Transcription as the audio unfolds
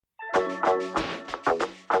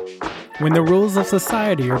When the rules of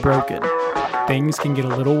society are broken, things can get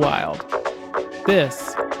a little wild.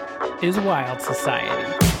 This is Wild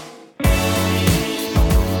Society.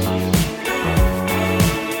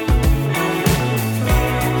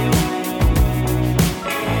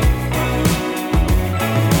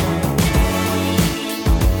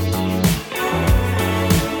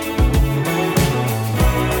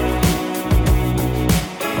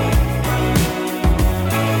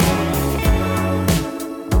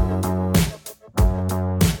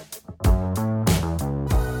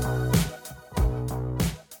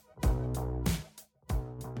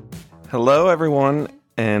 Hello, everyone,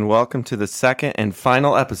 and welcome to the second and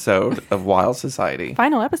final episode of Wild Society.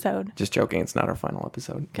 Final episode. Just joking, it's not our final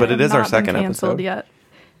episode, but it is our second episode. Yet.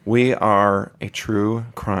 We are a true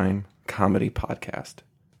crime comedy podcast,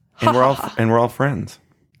 and we're all friends.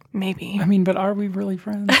 Maybe. I mean, but are we really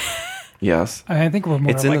friends? Yes, I think we're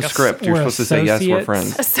more. It's in like the script. You're supposed to say yes, we're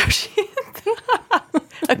friends. Associates.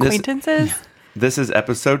 Acquaintances. This is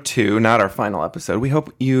episode 2, not our final episode. We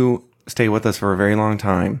hope you stay with us for a very long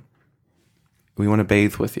time. We want to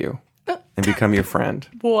bathe with you and become your friend.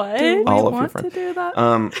 What? All of we your want friends. to do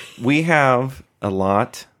that? We have a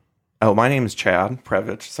lot. Oh, my name is Chad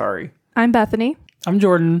Previch. Sorry. I'm Bethany. I'm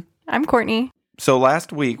Jordan. I'm Courtney. So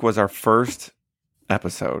last week was our first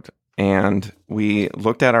episode, and we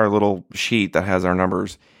looked at our little sheet that has our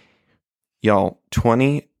numbers. Y'all,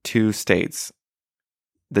 22 states,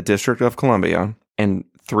 the District of Columbia, and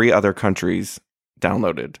 3 other countries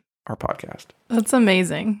downloaded our podcast. That's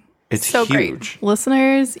amazing. It's so huge. Great.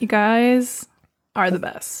 Listeners, you guys are the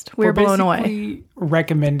best. We're blown away.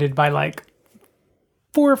 Recommended by like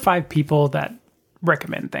 4 or 5 people that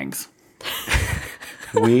recommend things.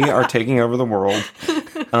 We are taking over the world.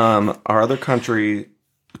 Our other country,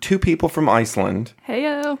 2 people from Iceland.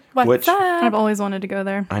 Heyo. What's up? I've always wanted to go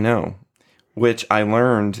there. I know. Which I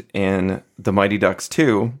learned in The Mighty Ducks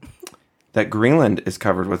 2 that Greenland is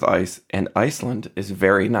covered with ice and Iceland is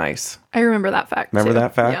very nice. I remember that fact. Remember too.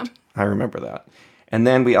 that fact? Yeah. I remember that. And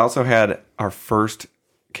then we also had our first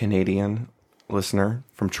Canadian listener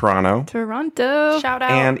from Toronto. Shout out.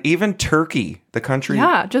 And even Turkey, the country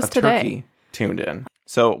just of today. Turkey, tuned in.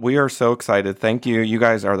 So we are so excited. Thank you. You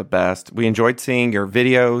guys are the best. We enjoyed seeing your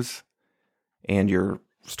videos and your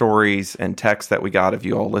stories and texts that we got of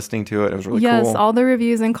you all listening to it. It was really cool. Yes, all the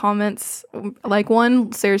reviews and comments. Like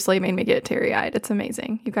one seriously made me get teary-eyed. It's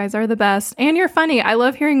amazing. You guys are the best. And you're funny. I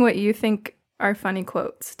love hearing what you think are funny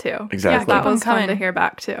quotes too. Exactly. Yeah, that was fun to hear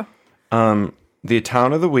back too. The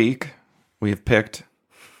town of the week we've picked,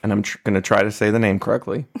 and I'm going to try to say the name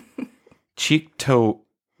correctly,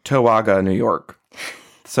 Cheektowaga, New York.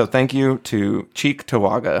 So thank you to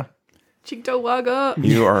Cheektowaga. Cheektowaga.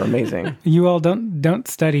 You are amazing. You all don't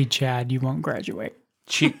study, Chad. You won't graduate.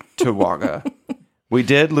 Cheektowaga. We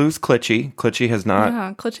did lose Klitschy. Klitschy has not.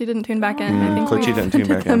 Yeah, Klitschy didn't tune back in. I think Klitschy didn't tune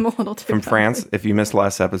back in. From fast. France, if you missed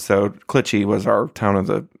last episode, Klitschy was our town of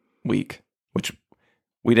the week, which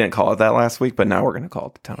we didn't call it that last week, but now we're going to call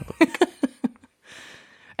it the town of the week.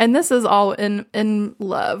 And this is all in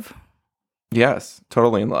love. Yes,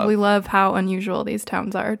 totally in love. We love how unusual these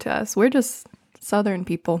towns are to us. We're just Southern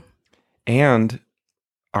people. And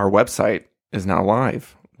our website is now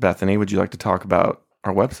live. Bethany, would you like to talk about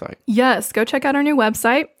our website? Yes, go check out our new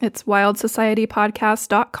website. It's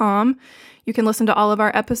wildsocietypodcast.com. You can listen to all of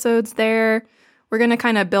our episodes there. We're going to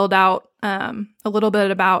kind of build out a little bit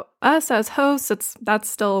about us as hosts. That's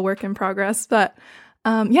still a work in progress, but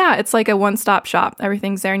it's like a one-stop shop.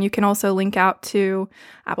 Everything's there, and you can also link out to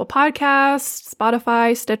Apple Podcasts,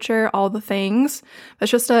 Spotify, Stitcher, all the things. It's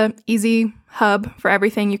just a easy hub for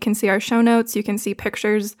everything. You can see our show notes. You can see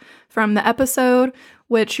pictures from the episode,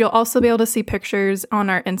 which you'll also be able to see pictures on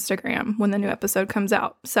our Instagram when the new episode comes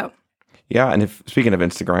out. So, yeah, and speaking of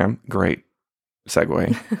Instagram, great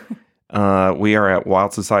segue. We are at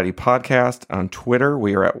Wild Society Podcast on Twitter.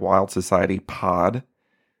 We are at Wild Society Pod.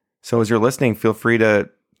 So as you're listening, feel free to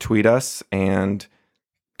tweet us and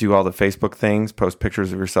do all the Facebook things, post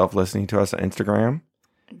pictures of yourself listening to us on Instagram.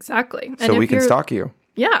 Exactly. So we can stalk you.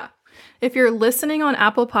 Yeah. If you're listening on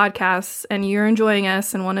Apple Podcasts and you're enjoying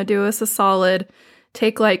us and want to do us a solid,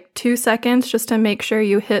 take like 2 seconds just to make sure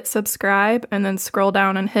you hit subscribe and then scroll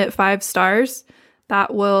down and hit 5 stars.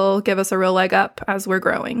 That will give us a real leg up as we're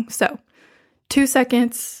growing. So 2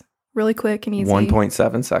 seconds, really quick and easy.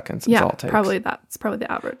 1.7 seconds is all it takes. That's probably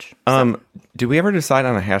the average. Did we ever decide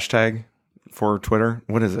on a hashtag for Twitter?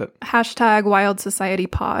 What is it? Hashtag Wild Society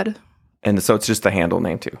Pod. And so it's just the handle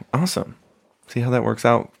name too. Awesome. See how that works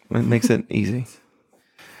out? It makes it easy.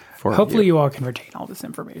 Hopefully you all can retain all this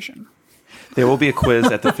information. There will be a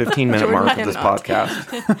quiz at the 15-minute Jordan mark of this cannot.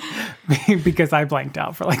 podcast. Because I blanked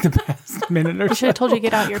out for like the past minute or I should so. have told you to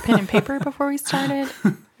get out your pen and paper before we started.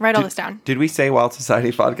 Write all this down. Did we say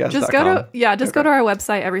wildsocietypodcast.com? Just go to go to our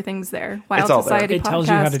website. Everything's there. It's all there. It tells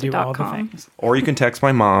you how to do all the wildsocietypodcast.com. things. Or you can text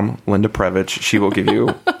my mom, Linda Previch. She will give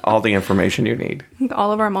you all the information you need.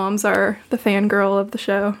 All of our moms are the fangirl of the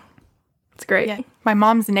show. It's great. Yeah, my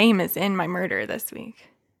mom's name is in my murder this week,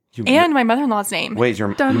 You, and my mother-in-law's name. wait, you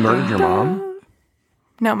murdered your mom?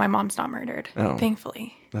 No, my mom's not murdered. Oh.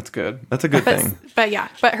 Thankfully. That's good. That's a good But thing.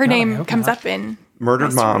 but her name hope comes not. up in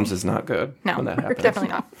Murdered my moms story. is not good No, when that happens. definitely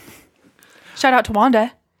not. Shout out to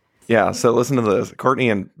Wanda. Yeah, so listen to this. Courtney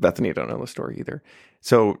and Bethany don't know the story either.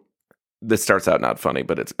 So this starts out not funny,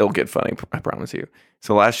 but it'll get funny, I promise you.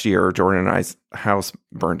 So last year, Jordan and I's house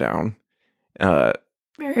burned down.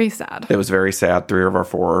 Very sad. It was very sad. 3 of our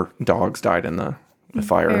 4 dogs died in the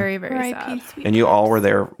fire. Very, very R.I.P. sad. sweet And you kids. all were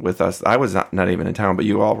there with us. I was not even in town, but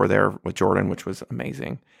you all were there with Jordan, which was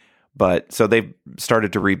amazing. But so they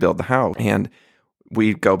started to rebuild the house, and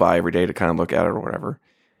we go by every day to kind of look at it or whatever.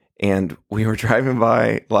 And we were driving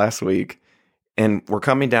by last week, and we're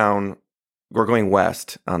coming down. We're going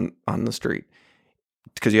west on the street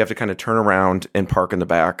because you have to kind of turn around and park in the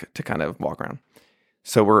back to kind of walk around.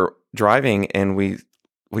 So we're driving, and we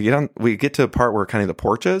get to a part where kind of the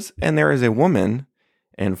porch is, and there is a woman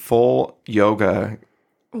in full yoga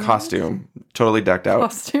costume, totally decked out.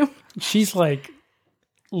 Costume. She's like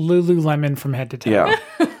Lululemon from head to toe. Yeah.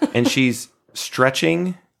 And she's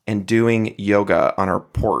stretching and doing yoga on her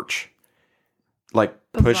porch, like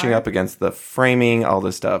pushing Bizarre. up against the framing, all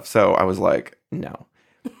this stuff. So I was like, no.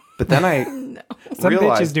 But then I Some bitch is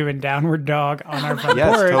realized, doing downward dog on our front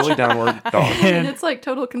yes, porch. totally downward dog. And And it's like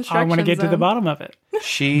total construction. I want to get to the zone. bottom of it.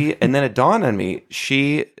 And then it dawned on me,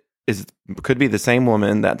 could be the same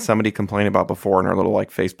woman that somebody complained about before in our little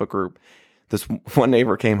like Facebook group. This one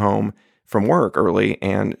neighbor came home from work early,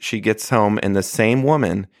 and she gets home, and the same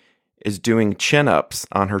woman is doing chin-ups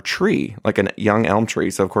on her tree, like a young elm tree.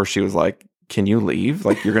 So of course she was like, "Can you leave?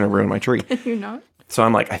 Like, you're going to ruin my tree." You're not. So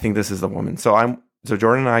I'm like, I think this is the woman. So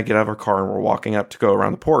Jordan and I get out of our car, and we're walking up to go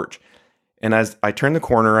around the porch. And as I turn the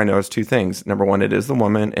corner, I notice 2 things. Number 1, it is the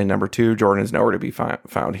woman, and number 2, Jordan is nowhere to be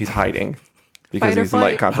found. He's hiding because Fight or he's in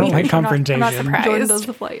light flight. I don't like confrontation. confrontation. I'm not surprised. Jordan does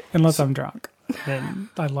the flight. Unless I'm drunk. Then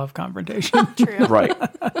I love confrontation. True. Right.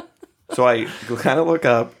 So I kind of look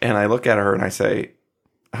up, and I look at her, and I say,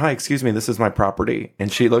 "Hi, excuse me, this is my property."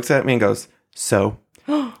 And she looks at me and goes, "So?"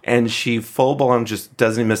 And she full blown just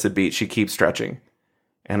doesn't miss a beat. She keeps stretching.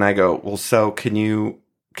 And I go, "Well, so can you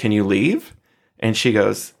leave?" And she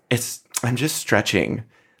goes, "I'm just stretching."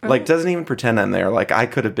 Like, doesn't even pretend I'm there. Like, I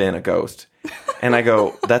could have been a ghost. And I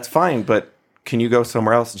go, "That's fine, but can you go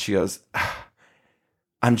somewhere else?" And she goes,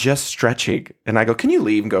 "I'm just stretching." And I go, "Can you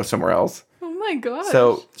leave and go somewhere else?" Oh my gosh.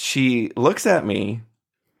 So she looks at me,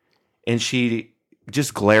 and she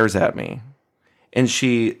just glares at me, and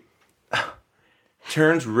she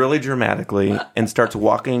turns really dramatically and starts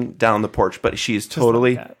walking down the porch, but she is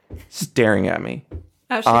totally that. staring at me,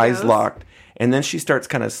 As she eyes goes. locked. And then she starts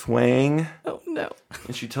kind of swaying, Oh no.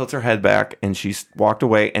 and she tilts her head back, and she walked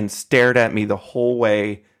away and stared at me the whole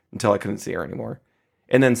way until I couldn't see her anymore.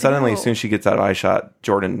 And then suddenly, as Ew. soon as she gets out of eye shot,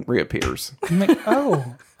 Jordan reappears. I'm like,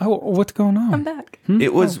 oh, what's going on? I'm back.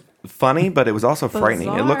 It was funny, but it was also frightening.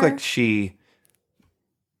 It looked Bizarre. like she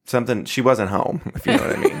wasn't home, if you know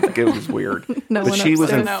what I mean. Like, it was weird. No But one she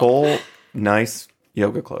was in upstairs. full, nice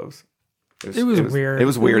yoga clothes. It was weird. It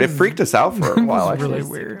was weird. It freaked us out for a while, was actually. really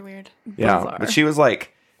Super weird. weird. Yeah, Bizarre. but she was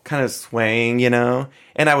like kind of swaying, and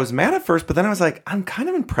I was mad at first, but then I was like, I'm kind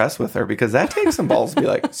of impressed with her because that takes some balls to be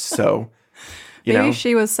like, so, you Maybe know.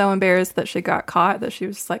 she was so embarrassed that she got caught that she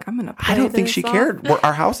was just like, I'm gonna. I don't think this she off. cared.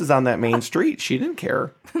 Our house is on that main street. She didn't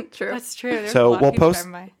care. True. That's true. There's So a lot we'll of people post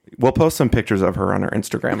driving by. we'll post some pictures of her on our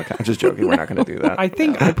Instagram account. I'm just joking. We're not going to do that. I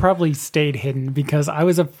think I probably stayed hidden because I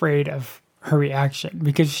was afraid of her reaction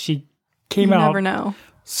because she came You out never know.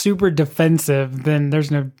 super defensive. Then there's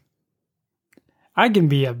no. I can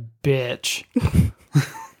be a bitch.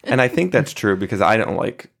 And I think that's true because I don't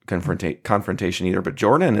like confrontation either. But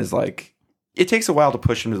Jordan is like, it takes a while to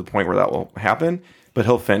push him to the point where that will happen, but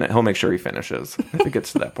he'll make sure he finishes if it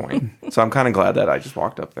gets to that point. So I'm kind of glad that I just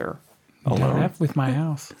walked up there alone. F with my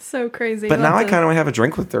house. So crazy. But We'll now I have to- kind of want to have a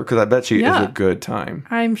drink with her because I bet she Yeah. is a good time.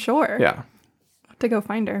 I'm sure. Yeah, I'll have to go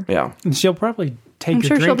find her. yeah. And she'll probably take I'm your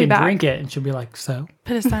sure she'll drink be and back. drink it, and she'll be like, "So."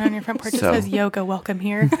 Put a sign on your front porch that So. says "Yoga, welcome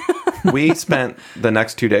here." We spent the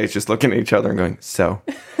next 2 days just looking at each other and going, so.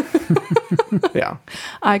 Yeah.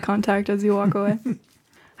 Eye contact as you walk away.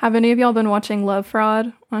 Have any of y'all been watching Love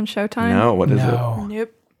Fraud on Showtime? No, what is it? No.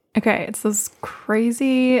 Nope. Okay, it's this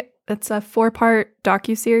crazy. It's a 4-part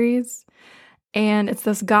docuseries, and it's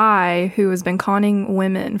this guy who has been conning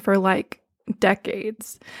women for like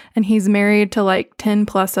decades, and he's married to like 10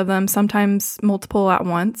 plus of them, sometimes multiple at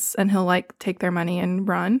once, and he'll like take their money and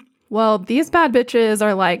run. Well, these bad bitches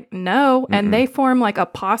are like, no, and they form like a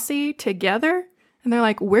posse together, and they're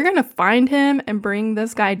like, we're going to find him and bring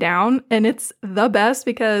this guy down, and it's the best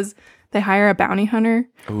because they hire a bounty hunter,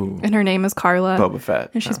 and her name is Carla. Boba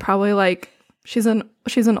Fett. And she's probably like, she's an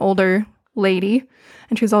older lady,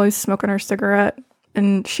 and she's always smoking her cigarette,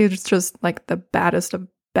 and she's just like the baddest of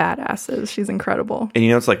badasses. She's incredible. And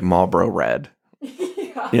it's like Marlboro Red.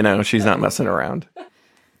 She's not messing around.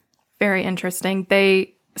 Very interesting.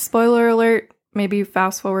 They, spoiler alert, maybe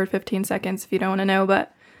fast forward 15 seconds if you don't want to know,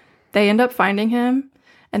 but they end up finding him,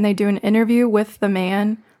 and they do an interview with the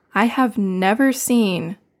man. I have never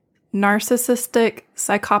seen narcissistic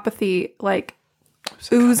psychopathy like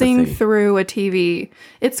oozing through a TV.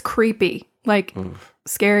 It's creepy, like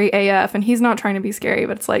scary AF. And he's not trying to be scary,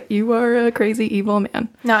 but it's like, you are a crazy evil man.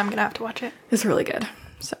 No, I'm gonna have to watch it. It's really good.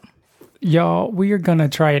 So, Y'all, we are going to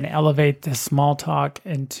try and elevate this small talk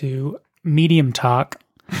into medium talk.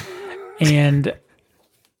 And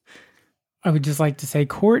I would just like to say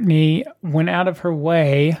Courtney went out of her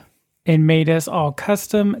way and made us all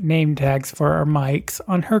custom name tags for our mics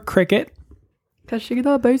on her Cricut. because she's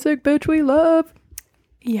the basic bitch we love.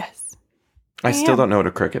 Yes. I still don't know what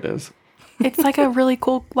a Cricut is. It's like a really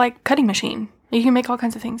cool like cutting machine. You can make all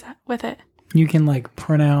kinds of things with it. You can like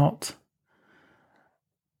print out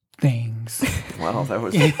things. Wow, that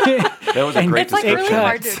was a great It's like description. really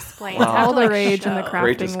hard to explain. Wow. It's hard All to, the like, rage in the show. crafting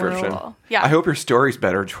Great description. world. Yeah. I hope your story's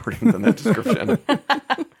better, Jordan, than that description.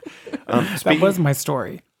 That was my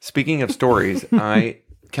story. Speaking of stories,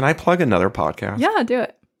 can I plug another podcast? Yeah, do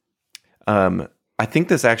it. I think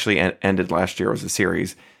this actually ended last year. It was a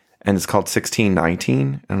series, and it's called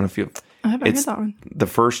 1619. I don't know if you. I haven't heard It's that one. the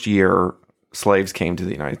first year slaves came to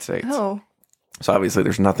the United States. Oh, So obviously,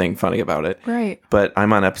 there's nothing funny about it. right. But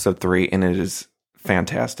I'm on episode 3, and it is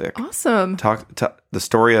fantastic. Awesome. Talk the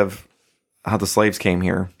story of how the slaves came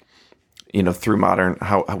here. Through modern,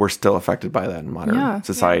 how we're still affected by that in modern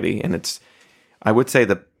society, and it's. I would say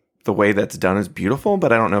that the way that's done is beautiful,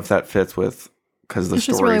 but I don't know if that fits with because the It's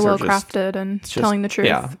stories just really well are just crafted and just- telling the truth.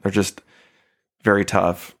 Yeah, they're just very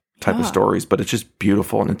tough type of stories, but it's just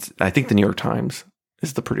beautiful, and it's. I think the New York Times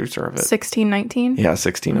is the producer of it. 1619. Yeah,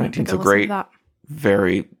 1619. It's a great,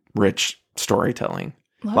 very rich storytelling.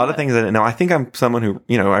 Love a lot of it. things that I think I'm someone who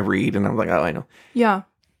I read and I'm like, oh, I know. Yeah.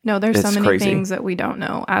 No, there's so It's many crazy. things that we don't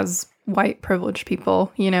know as white privileged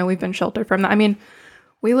people. We've been sheltered from that. I mean,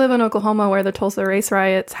 we live in Oklahoma where the Tulsa race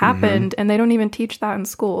riots happened, and they don't even teach that in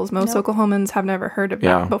schools. Most Oklahomans have never heard of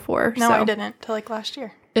that before. No, so I didn't till like last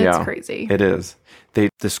year. It's crazy. It is. They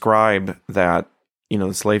describe that,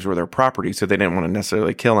 the slaves were their property, so they didn't want to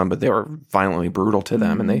necessarily kill them, but they were violently brutal to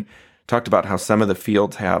them. And they talked about how some of the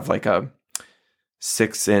fields have like a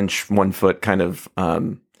 6-inch, 1 foot kind of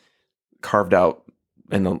carved out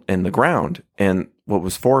in the ground. And what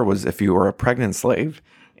was if you were a pregnant slave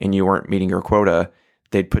and you weren't meeting your quota,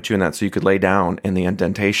 they'd put you in that so you could lay down in the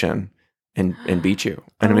indentation and beat you.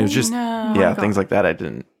 And I mean, it was just things like that.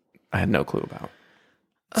 I had no clue about.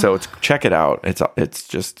 So check it out. It's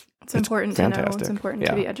important to know. fantastic. It's important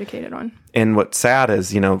to be educated on. And what's sad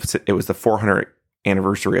is, it was the 400th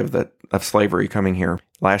anniversary of slavery coming here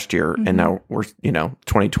last year, and now we're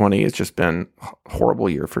 2020 has just been a horrible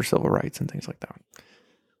year for civil rights and things like that.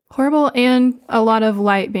 Horrible, and a lot of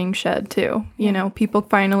light being shed too. People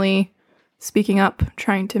finally speaking up,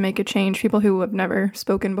 trying to make a change. People who have never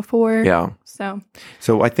spoken before. Yeah. So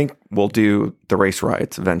I think we'll do the race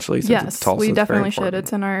riots eventually. Since it's yes, Tulsa, we it's very definitely should. important.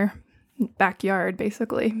 It's in our backyard,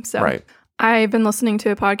 basically. So Right. I've been listening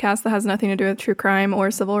to a podcast that has nothing to do with true crime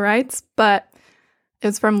or civil rights, but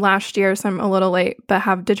it's from last year, so I'm a little late.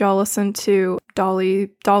 But did y'all listen to Dolly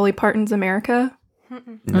Parton's America?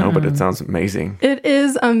 No, but it sounds amazing. It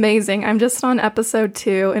is amazing. I'm just on episode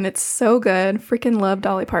 2, and it's so good. Freaking love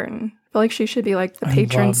Dolly Parton. I feel like she should be like the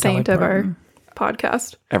patron love saint Dolly of our Parton.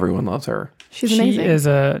 podcast. Everyone loves her. She's amazing. She is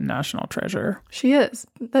a national treasure. She is.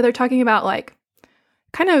 They're talking about like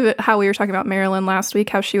kind of how we were talking about Marilyn last week,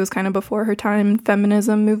 how she was kind of before her time,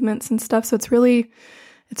 feminism movements and stuff. So it's really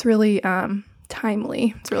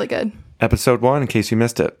timely. It's really good. Episode 1, in case you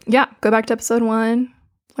missed it. Yeah, go back to episode 1,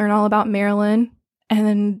 learn all about Marilyn and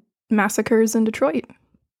then massacres in Detroit.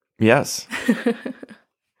 Yes.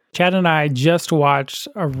 Chad and I just watched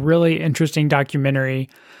a really interesting documentary.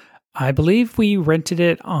 I believe we rented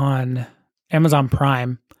it on Amazon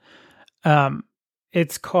Prime.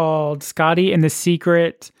 It's called Scotty and the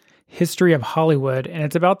Secret History of Hollywood, and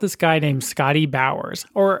it's about this guy named Scotty Bowers.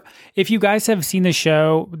 Or if you guys have seen the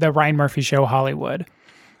show, the Ryan Murphy show, Hollywood.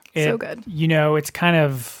 So good. You know, it's kind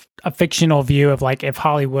of a fictional view of like if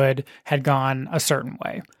Hollywood had gone a certain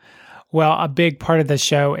way. Well, a big part of the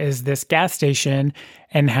show is this gas station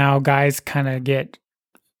and how guys kind of get,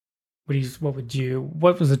 what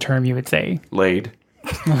was the term you would say? Laid.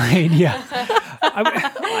 Laid, yeah.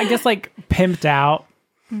 I guess like pimped out,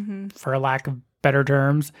 for lack of better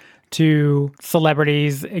terms, to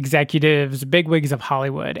celebrities, executives, bigwigs of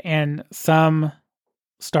Hollywood. And some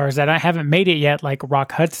stars that I haven't made it yet, like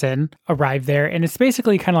Rock Hudson, arrived there. And it's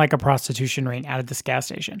basically kind of like a prostitution ring out of this gas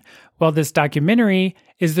station. Well, this documentary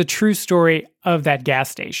is the true story of that gas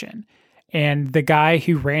station. And the guy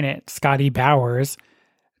who ran it, Scotty Bowers,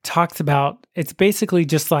 talks about, it's basically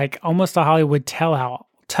just like almost a Hollywood tell-all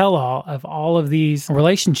of all of these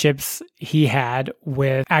relationships he had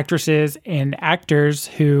with actresses and actors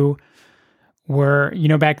who were, you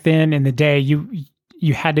know, back then in the day,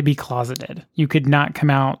 you had to be closeted. You could not come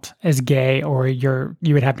out as gay or you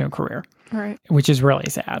would have no career. Right. Which is really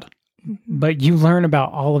sad. But you learn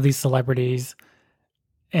about all of these celebrities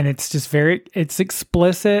and it's just it's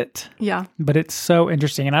explicit. Yeah. But it's so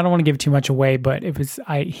interesting. And I don't want to give too much away, but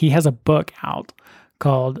he has a book out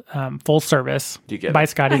called Full Service by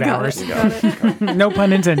Scotty Bowers. No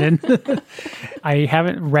pun intended. I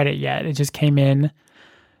haven't read it yet. It just came in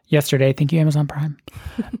yesterday. Thank you, Amazon Prime.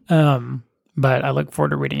 But I look forward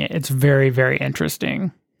to reading it. It's very, very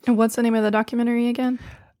interesting. And what's the name of the documentary again?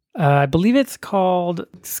 I believe it's called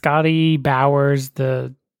Scotty Bowers,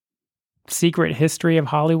 The Secret History of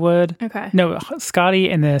Hollywood. Okay. No, Scotty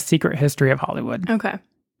and the Secret History of Hollywood. Okay.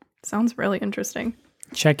 Sounds really interesting.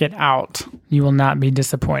 Check it out. You will not be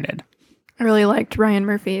disappointed. I really liked Ryan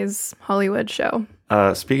Murphy's Hollywood show.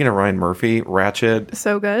 Speaking of Ryan Murphy, Ratched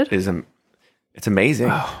So good. It's amazing.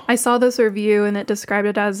 I saw this review and it described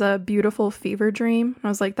it as a beautiful fever dream. I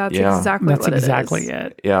was like, that's exactly what exactly it is.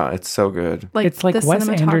 it. Yeah, it's so good. It's like the Wes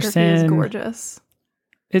cinematography Anderson. is gorgeous.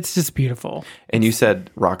 It's just beautiful. And you said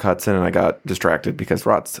Rock Hudson, and I got distracted because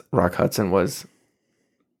Rock Hudson was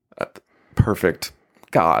a perfect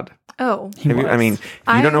god. Oh. You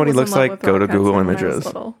don't know what he looks like? Go to Google Images.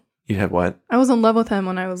 You had what? I was in love with him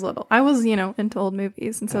when I was little. I was, into old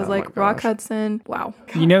movies. And so I was Oh my like, Rock gosh. Hudson, wow.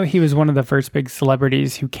 You know, he was one of the first big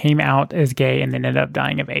celebrities who came out as gay and then ended up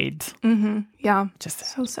dying of AIDS. Mm-hmm. Yeah. Just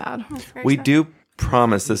So sad. We do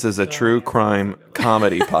promise this is a true crime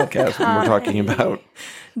comedy podcast when we're talking about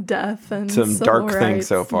Death and some civil dark things rights.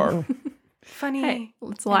 so far. Funny. Hey,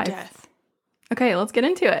 it's and life. death. Okay, let's get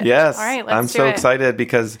into it. Yes. All right, let's I'm do so it. excited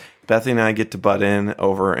because Bethany and I get to butt in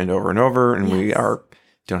over and over and over, and we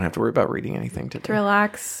don't have to worry about reading anything To today.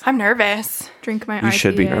 relax, I'm nervous. drink my You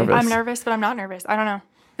should be IPA. nervous. I'm nervous, but I'm not nervous. I don't know.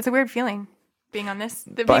 It's a weird feeling being on this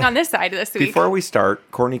side this week. Before we start,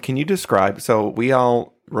 Courtney, can you describe? So we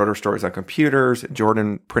all wrote our stories on computers.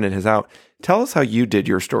 Jordan printed his out. Tell us how you did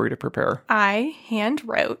your story to prepare. I hand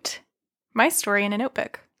wrote my story in a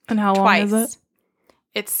notebook. And how Twice. long is it?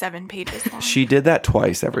 It's 7 pages long. She did that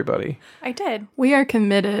twice, everybody. I did. We are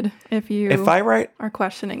committed if you If I write are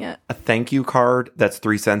questioning it. a thank you card that's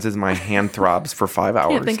 3 sentences, my hand throbs for 5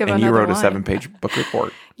 hours. think of And you another wrote a line. 7-page book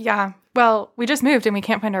report. Yeah. Well, we just moved and we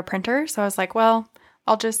can't find our printer, so I was like, well,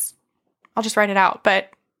 I'll just write it out. But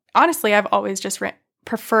honestly, I've always just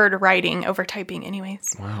preferred writing over typing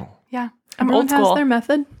anyways. Wow. Yeah. I'm Everyone old school. has their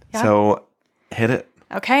method. Yeah. So hit it.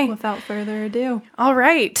 Okay. Without further ado. All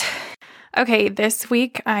right. Okay, this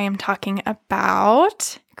week I am talking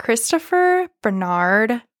about Christopher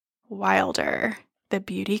Bernard Wilder, the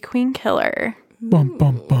beauty queen killer. Bum,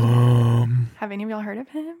 bum, bum. Have any of y'all heard of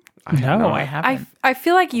him? No, I haven't. I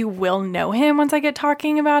feel like you will know him once I get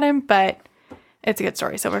talking about him, but it's a good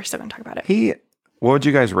story, so we're still going to talk about it. What would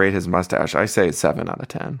you guys rate his mustache? I say 7 out of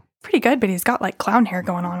 10. Pretty good, but he's got like clown hair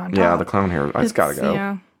going on top. Yeah, the clown hair. It's got to go.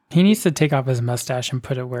 Yeah. He needs to take off his mustache and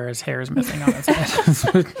put it where his hair is missing on his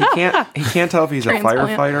head. He can't tell if he's a Transplant.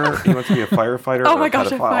 firefighter. He wants to be a firefighter. Oh or my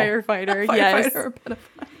gosh, a pedophile. firefighter. Yes. Firefighter or pedophile.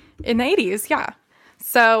 In the 80s, yeah.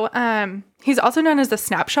 So he's also known as the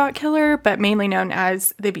snapshot killer, but mainly known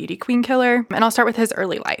as the beauty queen killer. And I'll start with his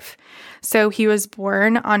early life. So he was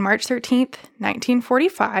born on March 13th,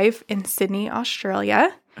 1945 in Sydney,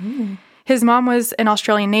 Australia. Ooh. His mom was an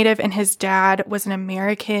Australian native and his dad was an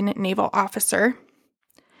American naval officer.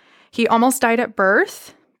 He almost died at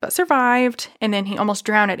birth, but survived. And then he almost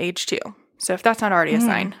drowned at age 2. So if that's not already a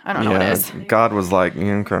sign, I don't know what is. God was like,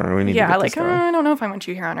 okay, we need to Yeah, get like, this guy. I don't know if I want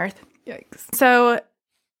you here on Earth. Yikes. So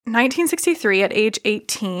 1963, at age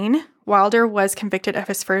 18, Wilder was convicted of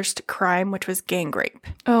his first crime, which was gang rape.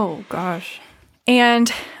 Oh, gosh.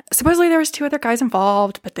 And supposedly there was 2 other guys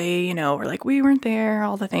involved, but they, were like, we weren't there,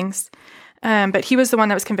 all the things. But he was the one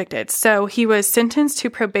that was convicted. So he was sentenced to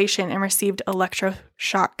probation and received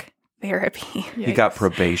electroshock therapy. He got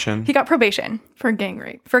probation? He got probation. For gang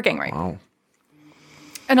rape. For gang rape. Wow.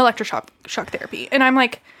 And electroshock therapy. And I'm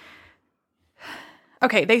like,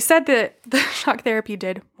 okay, they said that the shock therapy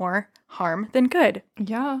did more harm than good.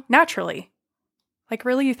 Yeah. Naturally. Like,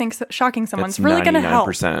 really, you think shocking someone's That's really going to help?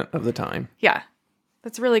 99% of the time. Yeah.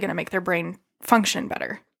 That's really going to make their brain function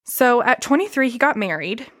better. So at 23, he got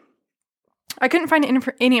married. I couldn't find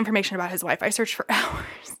any information about his wife. I searched for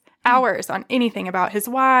hours on anything about his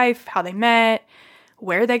wife, how they met,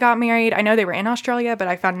 where they got married. I know they were in Australia, but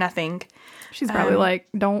I found nothing. She's probably like,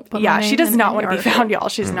 don't put my Yeah, name she does in not any want to be article. found, y'all.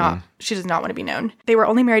 She does not want to be known. They were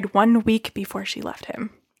only married 1 week before she left him.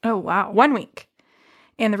 Oh, wow. 1 week.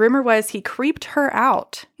 And the rumor was he creeped her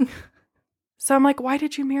out. So I'm like, why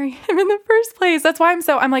did you marry him in the first place? That's why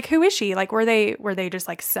I'm like, who is she? Like, were they just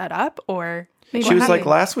like set up, or Maybe She was like,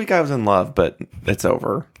 having- last week I was in love, but it's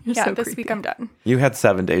over. You're yeah, so this creepy. week I'm done. You had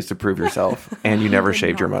 7 days to prove yourself, and you never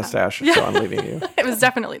shaved your mustache, so I'm leaving you. It was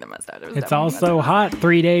definitely the mustache. It was It's definitely the also hot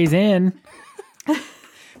 3 days in.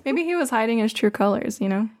 Maybe he was hiding his true colors,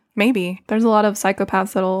 maybe. There's a lot of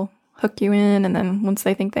psychopaths that'll hook you in, and then once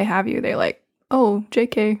they think they have you, they're like, oh,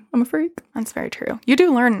 JK, I'm a freak. That's very true. You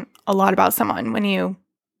do learn a lot about someone when you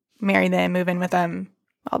marry them, move in with them,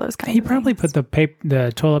 all those kinds He of probably things. put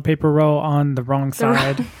the toilet paper roll on the wrong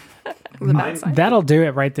side. The bad side. That'll do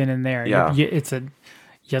it right then and there. Yeah.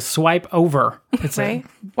 You swipe over. It's right?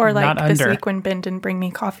 Or like not this under. week when Ben didn't bring me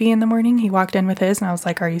coffee in the morning, he walked in with his, and I was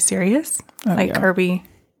like, "Are you serious? yeah. Are we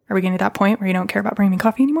getting to that point where you don't care about bringing me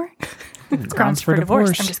coffee anymore?" It's grounds for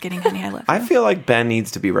divorce. I'm just kidding, honey. I love you. I feel like Ben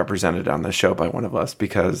needs to be represented on the show by one of us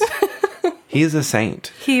because he is a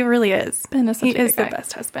saint. He really is. Ben is such He a is good the guy.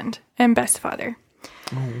 best husband and best father.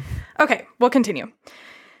 Okay, we'll continue.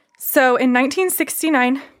 So in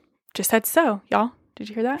 1969, just said so, y'all. Did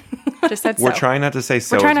you hear that? Just said so. We're trying not to say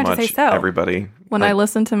so trying as not to much, say so. everybody. When I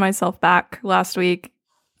listened to myself back last week,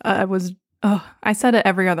 I said it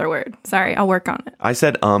every other word. Sorry, I'll work on it. I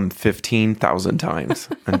said 15,000 times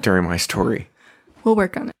during my story. We'll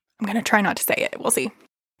work on it. I'm going to try not to say it. We'll see.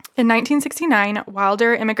 In 1969,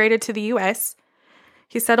 Wilder immigrated to the U.S.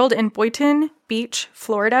 He settled in Boynton Beach,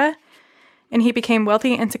 Florida, and he became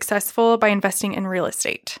wealthy and successful by investing in real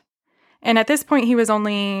estate. And at this point, he was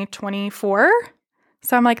only 24.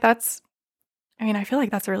 So I'm like, I feel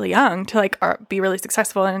like that's really young to be really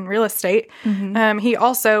successful in real estate. Mm-hmm. He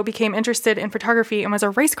also became interested in photography and was a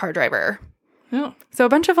race car driver. Oh, So a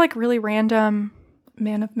bunch of really random,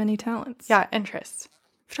 man of many talents. interests.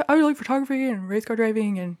 I like photography and race car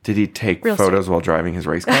driving and Did he take Real photos while driving his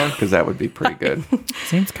race car? Because that would be pretty good.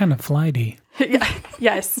 Seems kind of flighty.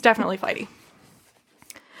 yes, definitely flighty.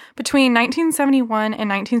 Between 1971 and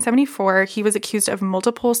 1974, he was accused of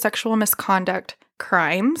multiple sexual misconduct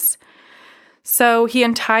crimes. So he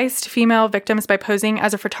enticed female victims by posing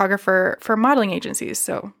as a photographer for modeling agencies.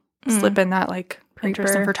 So slip in that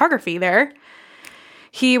interest in Creeper. photography there.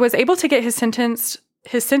 He was able to get his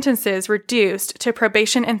sentences reduced to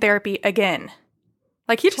probation and therapy again.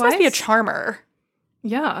 He just must be a Twice? charmer.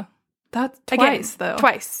 Yeah. That's Again, twice, though.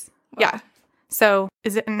 Twice. Yeah. So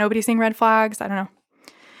is it nobody seeing red flags? I don't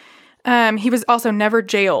know. He was also never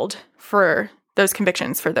jailed for those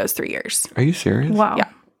convictions for those 3 years. Are you serious? Wow. Yeah.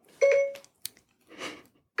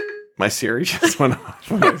 My Siri just went off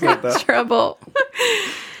when I said that. Trouble.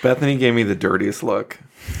 Bethany gave me the dirtiest look.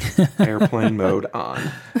 Airplane mode on.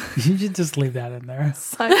 You should just leave that in there.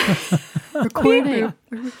 Recording.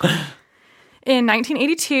 In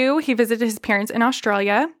 1982, he visited his parents in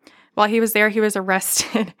Australia. While he was there, he was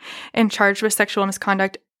arrested and charged with sexual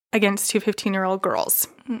misconduct against 2 15-year-old girls.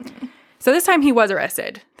 So this time he was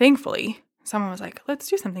arrested, thankfully. Someone was like, let's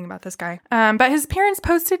do something about this guy. But his parents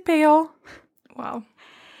posted bail, Wow.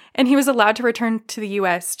 and he was allowed to return to the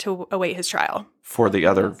U.S. to await his trial For the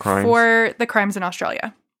other crimes? for the crimes in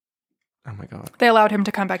Australia. Oh my God. They allowed him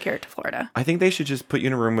to come back here to Florida. I think they should just put you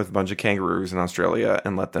in a room with a bunch of kangaroos in Australia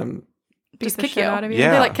and let them. Just the kick shit you. out of you.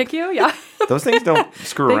 Yeah. They kick you? Yeah. Those things don't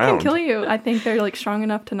screw They around. can kill you. I think they're strong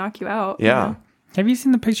enough to knock you out. you Yeah. know? Have you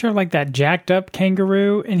seen the picture of that jacked up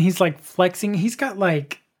kangaroo? And he's flexing. He's got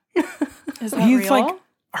Is that he's real? like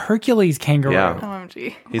Hercules kangaroo. Yeah.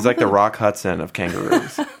 OMG. He's like the Rock Hudson of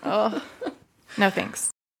kangaroos. Oh, no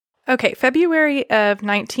thanks. Okay, February of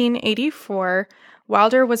 1984,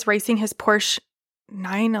 Wilder was racing his Porsche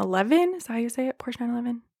 911. Is that how you say it? Porsche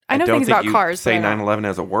 911? I know don't things think about you cars. say but I don't. 911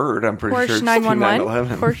 as a word. I'm pretty sure Porsche it's 911?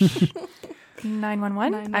 911. Porsche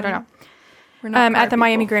 911? I don't know. We're not car at the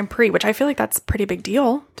Miami people. Grand Prix, which I feel like that's a pretty big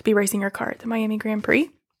deal to be racing your car at the Miami Grand Prix.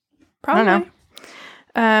 Probably. I don't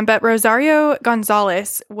know. But Rosario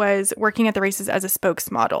Gonzalez was working at the races as a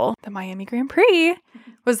spokesmodel. The Miami Grand Prix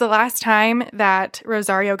was the last time that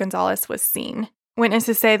Rosario Gonzalez was seen.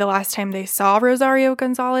 Witnesses say the last time they saw Rosario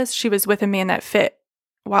Gonzalez, she was with a man that fit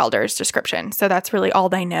Wilder's description. So that's really all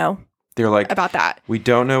they know They're like, about that. we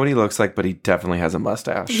don't know what he looks like, but he definitely has a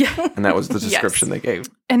mustache. Yeah. And that was the description they gave.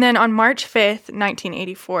 And then on March 5th,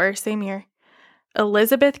 1984, same year,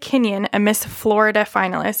 Elizabeth Kenyon, a Miss Florida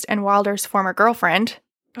finalist and Wilder's former girlfriend,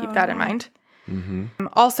 keep that in mind,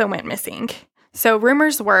 also went missing. So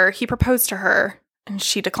rumors were he proposed to her and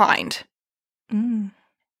she declined. Mm.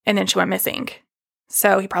 And then she went missing.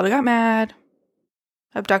 So he probably got mad,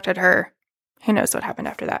 abducted her. Who knows what happened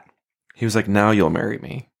after that? He was like, now you'll marry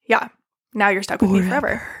me. Yeah. Now you're stuck with me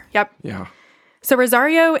forever. Yep. Yeah. So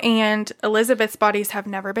Rosario and Elizabeth's bodies have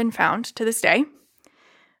never been found to this day.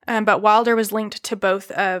 But Wilder was linked to both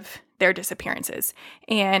of their disappearances.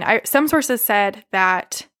 And some sources said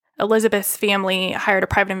that Elizabeth's family hired a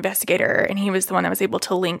private investigator and he was the one that was able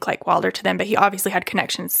to link like Wilder to them. But he obviously had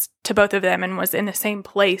connections to both of them and was in the same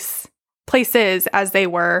places as they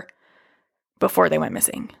were before they went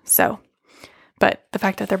missing. So, but the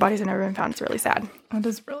fact that their bodies have never been found is really sad. That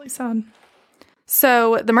is really sad.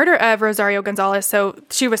 So the murder of Rosario Gonzalez, so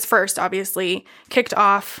she was first, obviously, kicked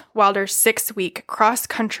off Wilder's 6-week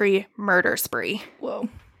cross-country murder spree. Whoa.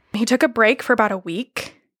 He took a break for about a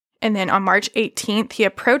week, and then on March 18th, he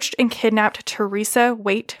approached and kidnapped Teresa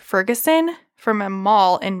Waite Ferguson from a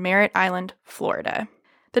mall in Merritt Island, Florida.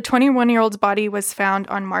 The 21-year-old's body was found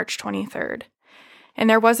on March 23rd, and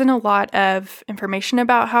there wasn't a lot of information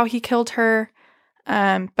about how he killed her,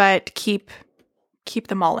 but keep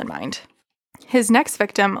them all in mind. His next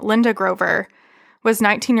victim, Linda Grover, was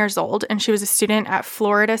 19 years old, and she was a student at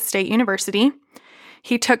Florida State University.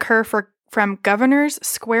 He took her from Governor's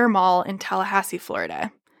Square Mall in Tallahassee,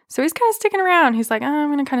 Florida. So he's kind of sticking around. He's like,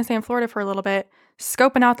 I'm going to kind of stay in Florida for a little bit,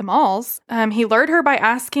 scoping out the malls. He lured her by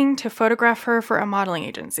asking to photograph her for a modeling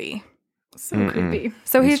agency. So creepy.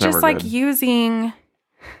 So he's It's never just like good.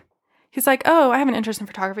 he's like, oh, I have an interest in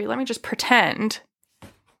photography. Let me just pretend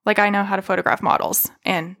like I know how to photograph models.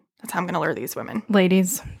 And that's how I'm going to lure these women.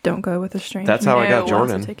 Ladies, don't go with a stranger. That's how I got No.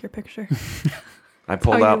 Jordan. Take your picture. I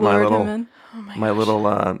pulled you out my lured him little, in? Oh my my gosh. little,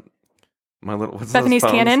 my little, what's Bethany's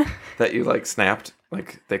those phones Canon. that you like snapped,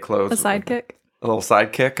 like they closed. A sidekick. A little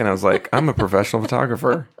sidekick. And I was like, I'm a professional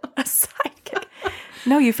photographer. A sidekick.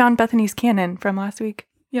 No, you found Bethany's Canon from last week.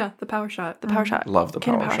 Yeah, the power shot. The power shot. Love the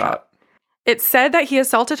Canon power shot. It said that he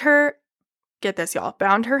assaulted her, get this, y'all,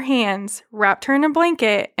 bound her hands, wrapped her in a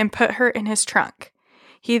blanket, and put her in his trunk.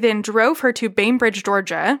 He then drove her to Bainbridge,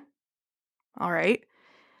 Georgia, all right,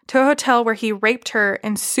 to a hotel where he raped her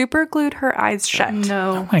and super glued her eyes shut.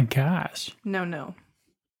 No. Oh my gosh. No.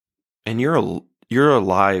 And you're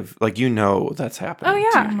alive. Like, you know that's happening. Oh,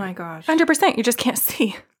 yeah. Oh my gosh. 100%. You just can't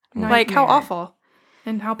see. Like, how Nightmare. awful.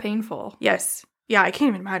 And how painful. Yes. Yeah, I can't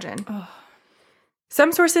even imagine. Ugh.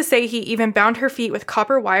 Some sources say he even bound her feet with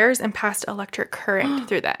copper wires and passed electric current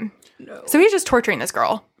through them. No. So he's just torturing this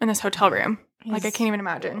girl in this hotel room. Like, I can't even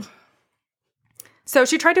imagine. So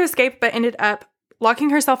she tried to escape, but ended up locking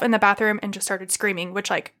herself in the bathroom and just started screaming, which,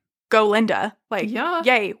 like, go Linda. Like, Yeah.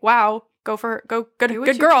 yay, wow, go good Do what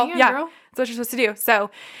good you girl. can, Yeah, girl. that's what you're supposed to do.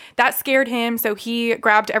 So that scared him. So he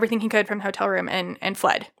grabbed everything he could from the hotel room and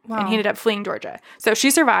fled. Wow. And he ended up fleeing Georgia. So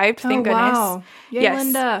she survived, thank goodness. Wow. Yay, Yes.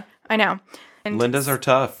 Linda. I know. And Lindas are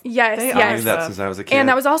tough. yes, They I yes. knew that since I was a kid. And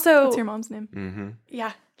that was also What's your mom's name? Mm-hmm.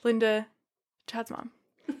 yeah, Linda, Chad's mom.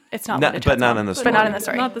 It's not No, Linda, but Chad's not mom. in the But story. not in the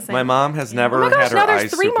story. Not the same. My mom has never Oh my gosh, had her now there's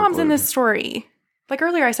eyes 3 super moms in glued. this story. Like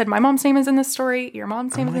earlier I said, my mom's name is in this story, your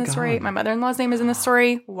mom's name is my in this story, God. my mother-in-law's name is in this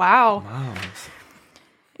story. Wow. Moms.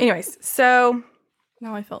 Anyways, so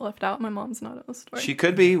Now I felt left out. My mom's not in the story. She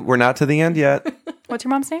could be. We're not to the end yet. what's your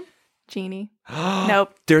mom's name? Jeannie.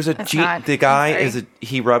 Nope. There's a That's not. the guy I'm is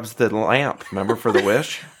he rubs the lamp. Remember for the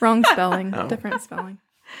wish? Wrong spelling. Oh. Different spelling.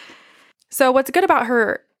 So what's good about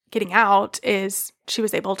her getting out is she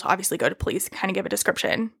was able to obviously go to police, kind of give a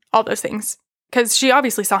description, all those things. Because she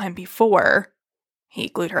obviously saw him before he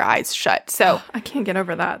glued her eyes shut. So I can't get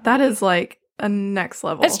over that. That is like a next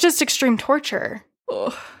level. it's just extreme torture.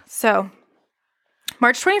 Ugh. So,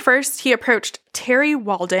 March 21st, he approached Terry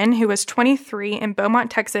Walden, who was 23 in Beaumont,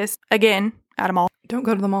 Texas, again, at a mall. Don't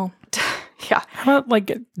go to the mall. Yeah. How about,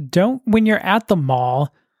 like, when you're at the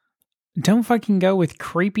mall, don't fucking go with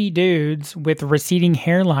creepy dudes with receding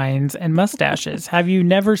hairlines and mustaches. Have you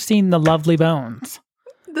never seen The Lovely Bones?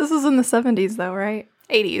 This is in the 70s though, right?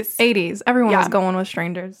 80s. 80s. Everyone Yeah. was going with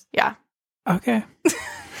strangers. Yeah. Okay.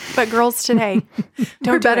 But girls today, We're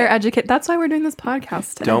don't better better. educate. That's why we're doing this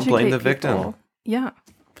podcast. To Don't blame educate the victim. people. Yeah.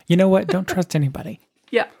 You know what? Don't trust anybody.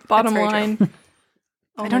 Yeah. Bottom very line.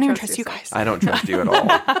 I don't even trust you guys. I don't trust you at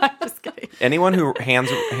all. Just kidding. Anyone who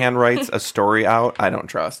handwrites a story out, I don't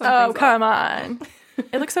trust. Oh, come on.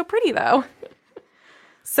 It looks so pretty, though.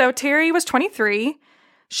 So Terry was 23.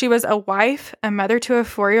 She was a wife, a mother to a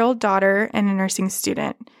 4-year-old daughter, and a nursing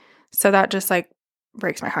student. So that just like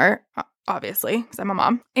breaks my heart, obviously, because I'm a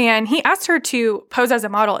mom. And he asked her to pose as a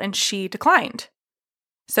model, and she declined.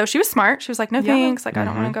 So she was smart. She was like, no Yeah. thanks. Like, I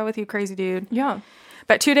don't want to go with you, crazy dude. Yeah.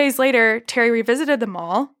 But 2 days later, Terry revisited the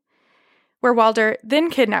mall, where Wilder then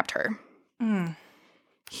kidnapped her.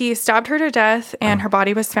 He stabbed her to death, and her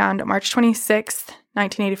body was found March 26th,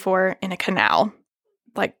 1984, in a canal,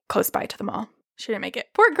 like close by to the mall. She didn't make it.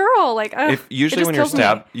 Poor girl. Like, Usually when you're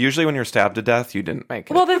stabbed to death, you didn't make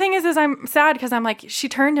it. Well, the thing is I'm sad because I'm like, she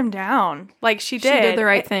turned him down. Like, she did. She did the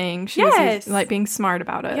right thing. She Yes. was like being smart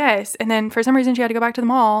about it. Yes. And then for some reason, she had to go back to the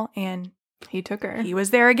mall, and He took her. he was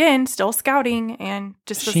there again, still scouting, and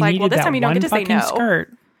just was She like, needed well, this that time you don't one get to say fucking no.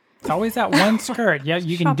 skirt. It's always that one skirt. Yeah,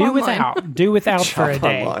 you can Shop do online. without. Do without for a Shop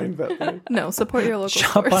day. online, Bethany. No, support your local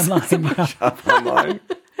Shop stores. online. Yeah. Shop online.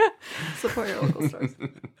 Support your local stores.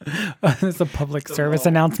 It's a public service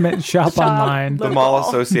announcement. Shop online. The Mall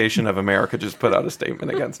Association of America just put out a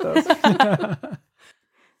statement against us.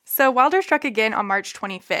 So Wilder struck again on March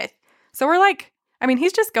 25th. So we're like, I mean,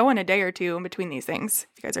 he's just going a day or two in between these things,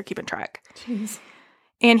 if you guys are keeping track. Jeez.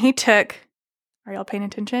 And he took, are y'all paying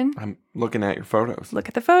attention? I'm looking at your photos. Look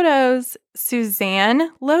at the photos. Suzanne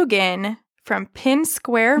Logan from Penn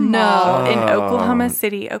Square Mall in No. Oklahoma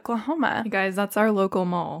City, Oklahoma. You guys, that's our local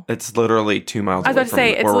mall. It's literally 2 miles I was away about to from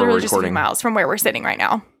say, it's where we're literally just a few recording. miles from where we're sitting right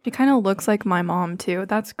now. She kind of looks like my mom, too.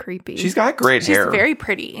 That's creepy. She's got great She's hair. very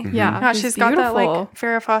pretty. Yeah. Yeah, she's got that beautiful. like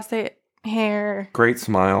Farrah Fawcett hair. Great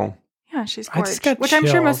smile. Yeah, she's I gorgeous. just got Which I'm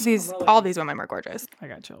sure most of chills. all these women were gorgeous. I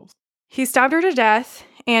got chills. He stabbed her to death,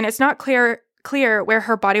 and it's not clear where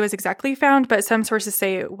her body was exactly found, but some sources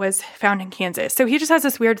say it was found in Kansas. So he just has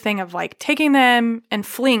this weird thing of like taking them and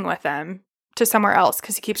fleeing with them to somewhere else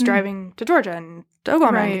because he keeps driving to Georgia and to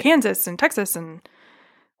Oklahoma and Right. Kansas and Texas and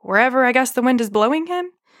wherever I guess the wind is blowing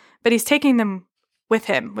him. But he's taking them with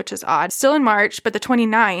him, which is odd. Still in March, but the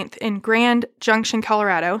 29th in Grand Junction,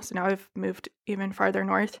 Colorado. So now I've moved even farther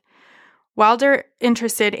north. Wilder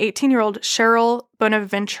interested 18-year-old Cheryl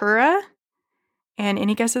Bonaventura. And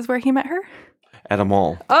any guesses where he met her? At a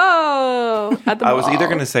mall. Oh, at the I mall. was either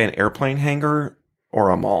going to say an airplane hangar or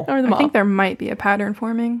a mall. Or the I mall. think there might be a pattern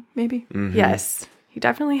forming, maybe. Mhm. Yes. He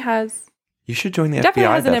definitely has. You should join the Definitely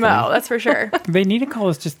FBI, has an Bethany. MO, that's for sure. They need to call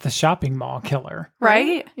us just the shopping mall killer.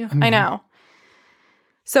 Right? Yeah. I know.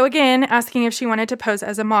 So again, asking if she wanted to pose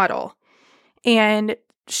as a model. And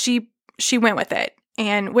she went with it.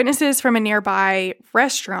 And witnesses from a nearby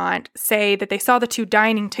restaurant say that they saw the two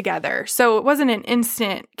dining together. So it wasn't an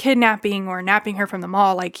instant kidnapping or napping her from the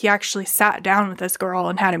mall. Like, he actually sat down with this girl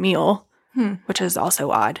and had a meal, which is also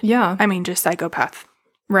odd. Yeah. I mean, just psychopath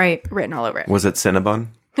Right. written all over it. Was it Cinnabon?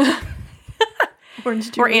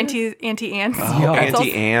 Orange Or juice. Auntie Anne's. Oh, Yeah.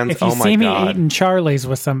 Auntie Anne's. If you Oh my see me God. eating Charlie's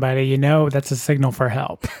with somebody, you know that's a signal for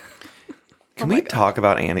help. Can we talk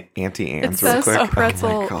about Auntie Anne's It's real the quick? best pretzel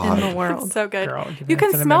Oh my God. in the world. So good. Girl, give me You a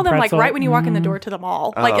can cinnamon smell them like pretzel. right when you walk in the door to the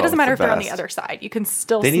mall. Like, Oh, it doesn't matter if it's the they're on the best. other side. You can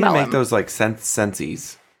still They need to smell make them. those like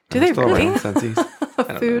Sensies. Do Are they still really? around, Sensies? I don't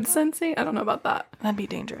know. Food sensei? I don't know about that. That'd be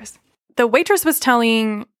dangerous. The waitress was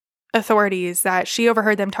telling authorities that she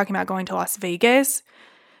overheard them talking about going to Las Vegas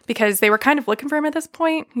because they were kind of looking for him at this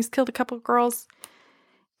point. He's killed a couple of girls.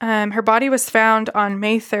 Her body was found on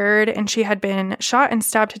May 3rd, and she had been shot and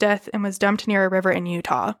stabbed to death and was dumped near a river in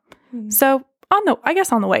Utah. So on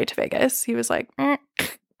the way to Vegas, he was like,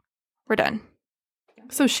 "We're done."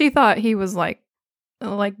 So she thought he was like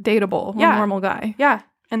dateable, Yeah. a normal guy. Yeah,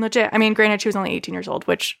 and legit. I mean, granted, she was only 18 years old,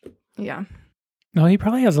 which Yeah. No, he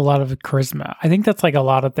probably has a lot of charisma. I think that's like a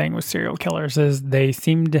lot of thing with serial killers is they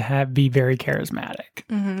seem to be very charismatic.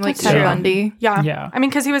 Like That's Ted true. Bundy. yeah, Yeah. I mean,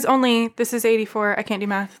 because he was this is 84. I can't do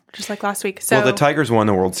math, just like last week. So Well, the Tigers won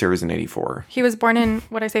the World Series in '84. he was born in,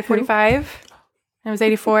 45? And it was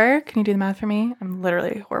 84. Can you do the math for me? I'm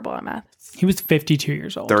literally horrible at math. He was 52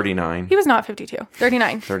 years old. 39. He was not 52.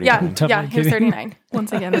 39. 39. Yeah, Totally yeah, he was kidding. 39.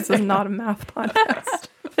 Once again, this is not a math podcast.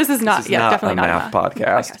 This is not, This is yeah, not definitely a not math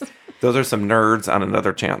podcast. Those are some nerds on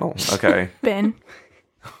another channel. Okay. Ben.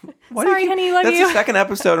 Why do Sorry, you keep- honey, love That's you. the second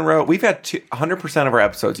episode in a row. We've had 100% of our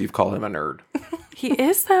episodes. You've called him a nerd. He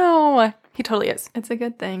is, though. He totally is. It's a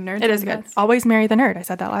good thing. Nerds It are is good. best. Always marry the nerd. I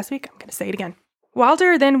said that last week. I'm going to say it again.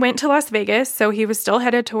 Wilder then went to Las Vegas, so he was still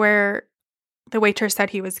headed to where the waitress said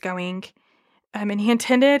he was going. And he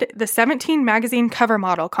attended the 17 magazine cover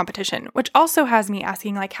model competition, which also has me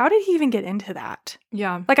asking, like, how did he even get into that?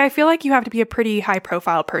 Yeah. Like, I feel like you have to be a pretty high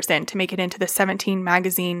profile person to make it into the 17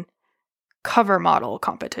 magazine cover model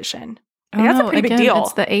competition. Like, that's a pretty big deal.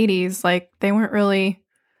 It's the 80s. Like, they weren't really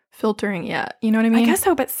filtering yet. You know what I mean? I guess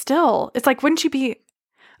so, but still, it's like, wouldn't you be...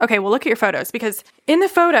 Okay, well, look at your photos, because in the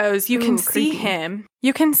photos, you can see creepy. him.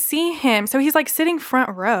 You can see him. So he's like sitting front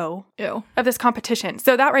row Ew. of this competition.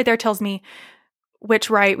 So that right there tells me which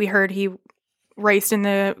right we heard he raced in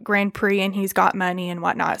the Grand Prix and he's got money and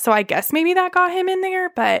whatnot. So I guess maybe that got him in there,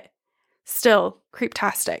 but still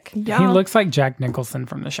creeptastic. Yeah. He looks like Jack Nicholson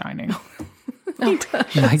from The Shining. He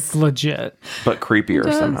does. Like, legit. But creepier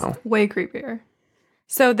Does. somehow. Way creepier.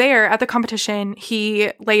 So there at the competition,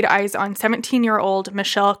 he laid eyes on 17-year-old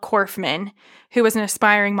Michelle Korfman, who was an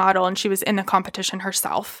aspiring model, and she was in the competition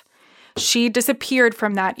herself. She disappeared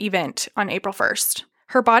from that event on April 1st.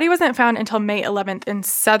 Her body wasn't found until May 11th in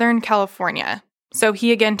Southern California. So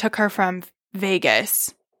he again took her from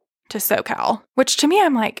Vegas to SoCal, which to me,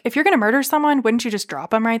 I'm like, if you're going to murder someone, wouldn't you just drop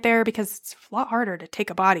them right there? Because it's a lot harder to take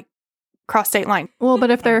a body across state line. Well, but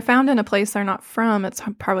if they're found in a place they're not from, it's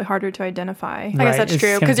probably harder to identify. I guess Right, that's it's true,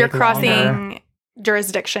 gonna because you're take crossing longer.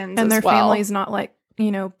 jurisdictions And as their well. family's not like,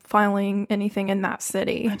 filing anything in that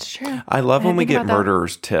city. That's true. I love I when we didn't get think about that.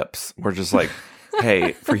 murderers tips. We're just like,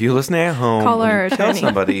 hey, for you listening at home, Call when our you kill attorney.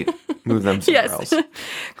 somebody, move them somewhere Yes. else.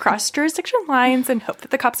 Cross jurisdiction lines and hope that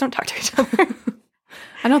the cops don't talk to each other.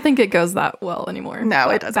 I don't think it goes that well anymore. No,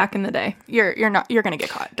 but it doesn't. Back in the day. You're gonna get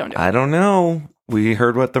caught. Don't do it. I don't know. We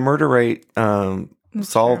heard what the murder rate,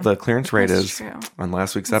 solved true. the clearance rate That's is true. on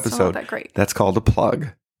last week's It's not episode. that great. That's called a plug.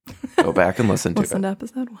 Go back and listen to Listen it. to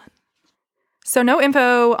episode 1. So no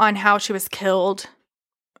info on how she was killed,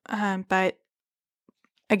 but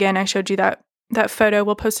again, I showed you that photo.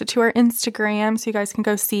 We'll post it to our Instagram so you guys can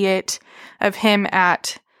go see it, of him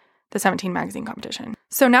at the 17 magazine competition.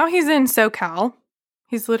 So now he's in SoCal.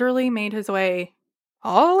 He's literally made his way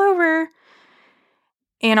all over.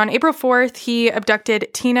 And on April 4th, he abducted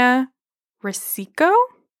Tina Risico.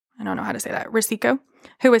 I don't know how to say that. Risico,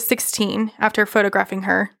 who was 16, after photographing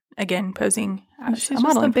her, again, posing as She's a just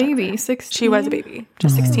model. a in front of baby. her. 16. She was a baby,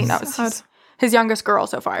 just 16. That was Sad. his youngest girl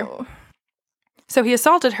so far. Oh. So he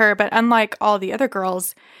assaulted her, but unlike all the other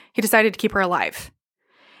girls, he decided to keep her alive.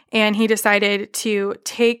 And he decided to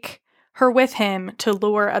take her with him to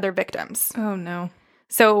lure other victims. Oh, no.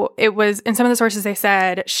 So it was, in some of the sources, they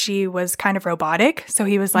said she was kind of robotic. So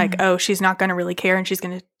he was like, oh, she's not going to really care and she's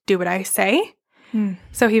going to do what I say. Hmm.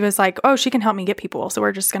 So he was like, oh, she can help me get people.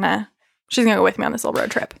 So she's going to go with me on this little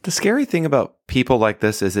road trip. The scary thing about people like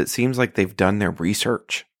this is it seems like they've done their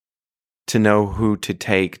research to know who to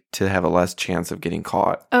take to have a less chance of getting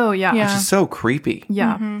caught. Oh, yeah. Yeah. Which is so creepy.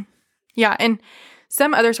 Yeah. Mhm. Yeah. And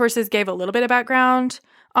some other sources gave a little bit of background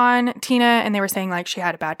on Tina, and they were saying like she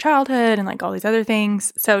had a bad childhood and like all these other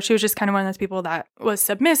things. So she was just kind of one of those people that was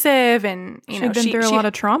submissive, and She'd been through a lot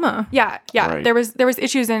of trauma. yeah. Right. There was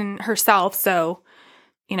issues in herself, so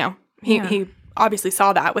he obviously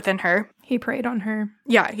saw that within her. He preyed on her.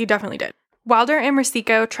 Yeah, he definitely did. Wilder and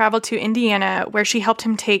Risico traveled to Indiana, where she helped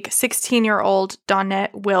him take 16-year-old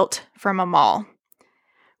Dawnette Wilt from a mall.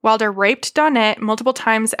 Wilder raped Dawnette multiple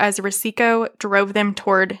times as Risico drove them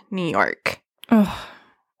toward New York. Oh,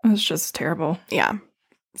 it was just terrible. Yeah.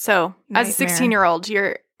 So as a Nightmare. 16-year-old,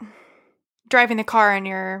 you're driving the car and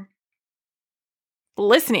you're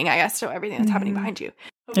listening, I guess, to everything that's happening Mhm. behind you.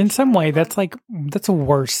 In some way, that's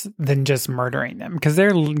worse than just murdering them, because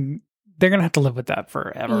they're gonna have to live with that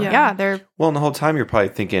forever. Yeah. Yeah, they're Well, and the whole time you're probably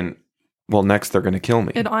thinking, well, next they're going to kill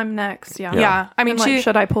me. I'm next. Yeah. yeah. I mean, And, like, she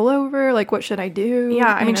should I pull over? Like, what should I do?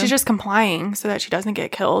 yeah, I You mean, know? she's just complying so that she doesn't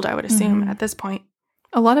get killed, I would assume Mhm. at this point.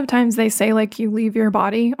 A lot of times they say like you leave your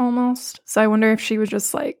body almost. So I wonder if she was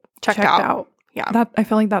just like Checked checked out. out. Yeah. That I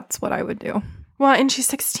feel like that's what I would do. Well, and she's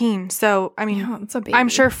 16, so I mean, Yeah, it's a baby. I'm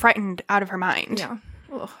sure frightened out of her mind. Yeah.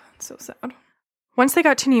 Ugh, it's so sad. Once they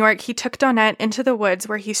got to New York, he took Dawnette into the woods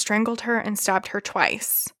where he strangled her and stabbed her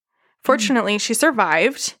twice. Fortunately, she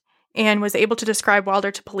survived and was able to describe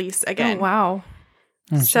Wilder to police again. Oh, wow.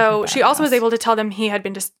 Mm, So she's a she also was badass. able to tell them he had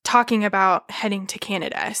been just talking about heading to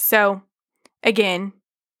Canada. So again,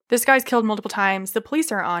 this guy's killed multiple times. The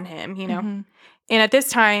police are on him, Mhm. And at this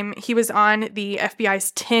time, he was on the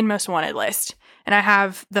FBI's 10 most wanted list. And I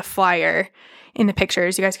have the flyer in the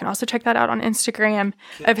pictures. You guys can also check that out on Instagram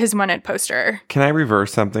of his wanted poster. Can I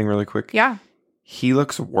reverse something really quick? Yeah. He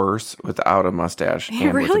looks worse without a mustache. He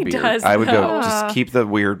and with a really beard. does, I would go though. just keep the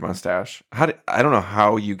weird mustache. I don't know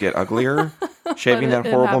how you get uglier shaving But that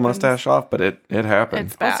it horrible happens. mustache off, but it happens.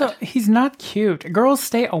 It's bad. Also, he's not cute. Girls,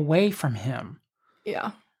 stay away from him.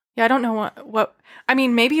 Yeah. Yeah, I don't know what. I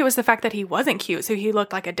mean, maybe it was the fact that he wasn't cute, so he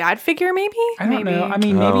looked like a dad figure. Maybe. I don't know. I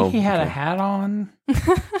mean, maybe he had a hat on.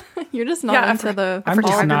 You're just not into the I'm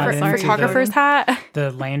just not into photographer's hat.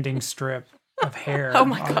 The landing strip of hair. Oh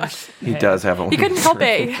my on gosh. his He head. does have a He couldn't help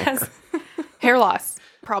it. He has hair loss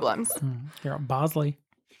problems. You're Bosley.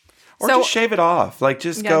 Or So- just shave it off. Like,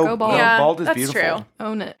 just go bald. Yeah, bald is that's beautiful. true.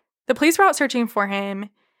 Own it. The police were out searching for him.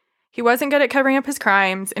 He wasn't good at covering up his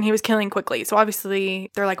crimes, and he was killing quickly. So obviously,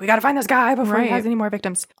 they're like, we got to find this guy before he Right. has any more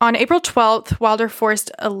victims. On April 12th, Wilder forced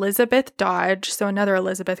Elizabeth Dodge, so another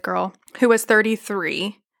Elizabeth girl, who was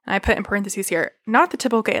 33. And I put in parentheses here, not the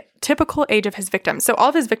typical age of his victims. So all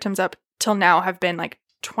of his victims up till now have been like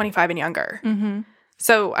 25 and younger. Mm-hmm.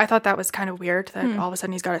 So I thought that was kind of weird that all of a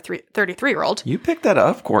sudden he's got a 33-year-old. You picked that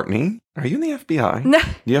up, Courtney. Are you in the FBI? Do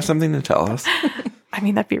you have something to tell us? I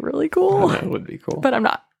mean, that'd be really cool. That would be cool. But I'm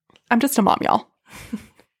not. I'm just a mom, y'all.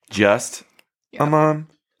 Just a mom?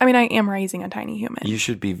 I mean, I am raising a tiny human. You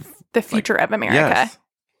should be. The future of America. Yes.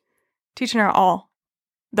 Teaching her all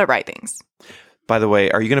the right things. By the way,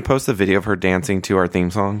 are you going to post the video of her dancing to our theme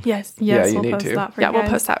song? Yes. Yes, you we'll need post to. that for Yeah, you we'll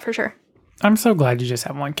guys. post that for sure. I'm so glad you just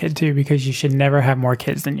have one kid too, because you should never have more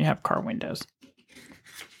kids than you have car windows.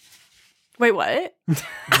 Wait, what? What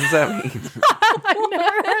does that mean? I've never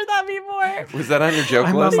heard that before. Was that on your joke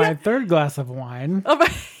I'm list? on my third glass of wine. Oh, but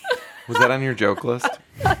Was that on your joke list?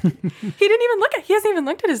 he didn't even look at. He hasn't even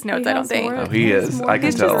looked at his notes. I don't think. Oh, he is. More I can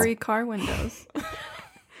than tell. 3 car windows.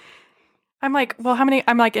 I'm like, well, how many?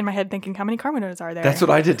 I'm like in my head thinking, how many car windows are there? That's what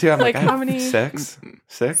I did too. I'm like, Like, I how have many- 6?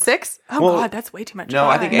 6? 6? Oh Well, God, that's way too much. no,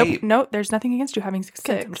 I think Nope, 8. No, there's nothing against you having 6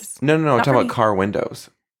 kids. I'm 6. just No, I'm Not talking for about me. car windows.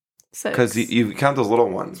 6. Because you count those little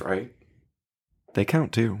ones, right? They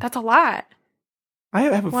count too. that's a lot. I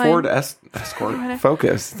have a One. Ford Escort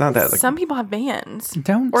Focus. It's not that. Like, Some people have vans.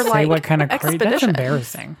 Don't Or say like what kind of crazy. That's Expedition.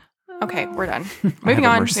 embarrassing. Okay, we're done. I Moving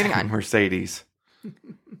have a on. Moving on. Mercedes.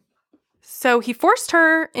 So he forced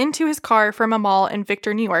her into his car from a mall in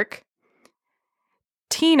Victor, New York.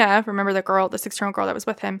 Tina, remember the 16-year-old girl that was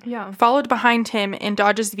with him, Yeah. followed behind him in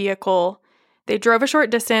Dodge's vehicle. They drove a short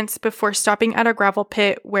distance before stopping at a gravel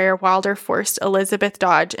pit where Wilder forced Elizabeth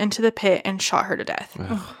Dodge into the pit and shot her to death.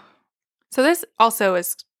 So this also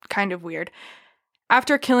is kind of weird.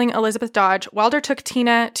 After killing Elizabeth Dodge, Wilder took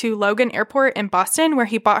Tina to Logan Airport in Boston, where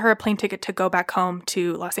he bought her a plane ticket to go back home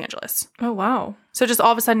to Los Angeles. Oh, wow. So just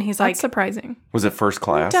all of a sudden he's That's like, surprising. Was it first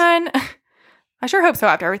class? done. I sure hope so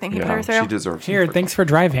after everything he put her through. she deserves some Here, first thanks for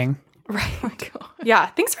driving. Right. Oh, my God. Yeah.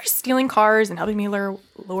 Thanks for stealing cars and helping me lure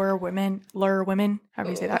women. However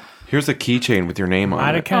you say that. Here's a keychain with your name on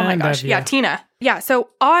Mighty it. kind Oh my gosh. of you. Yeah, Tina. Yeah. So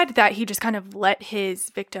odd that he just kind of let his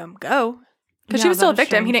victim go. Because she Yeah, was still a that is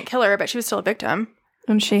victim. He strange. didn't kill her, but she was still a victim.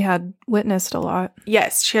 And she had witnessed a lot.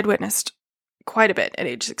 Yes, she had witnessed quite a bit at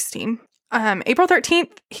age 16. April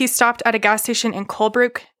 13th, he stopped at a gas station in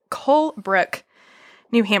Colebrook,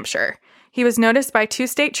 New Hampshire. He was noticed by 2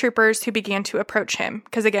 state troopers who began to approach him.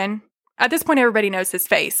 Because again, at this point, everybody knows his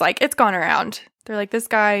face. Like, it's gone around. They're like, this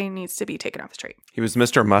guy needs to be taken off the street. He was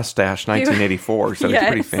Mr. Mustache 1984, so he's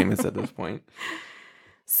pretty Yes. famous at this point.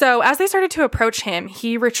 So as they started to approach him,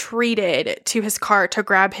 he retreated to his car to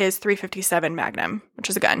grab his .357 Magnum, which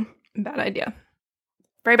is a gun. Bad idea.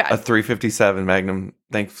 Very A bad. 357 Magnum.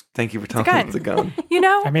 Thank you for telling me it's a gun. You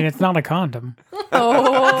know? I mean, it's not a condom.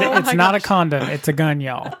 Oh, It's not a condom. It's a gun,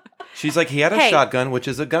 y'all. She's like, he had a Hey. shotgun, which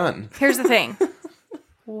is a gun. Here's the thing.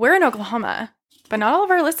 We're in Oklahoma, but not all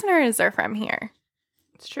of our listeners are from here.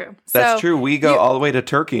 It's true. That's So true. We go you- all the way to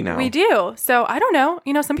Turkey now. We do. So I don't know.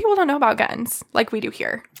 You know, some people don't know about guns like we do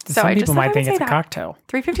here. So Some I just people thought I might would think say it's a that. cocktail.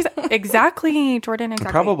 357. Exactly, Jordan. It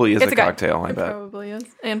Exactly. probably is It's a gun. cocktail, I It bet. probably is.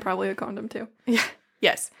 And probably a condom, too. Yeah.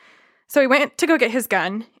 Yes. So he went to go get his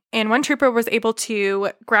gun, and one trooper was able to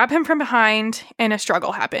grab him from behind, and a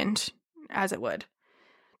struggle happened, as it would.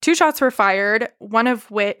 2 shots were fired, one of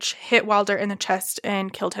which hit Wilder in the chest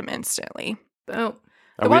and killed him instantly. Oh.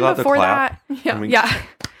 Are we allowed to clap? Yeah. Can we- Yeah.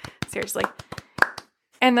 Seriously.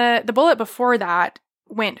 And the bullet before that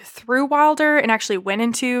went through Wilder and actually went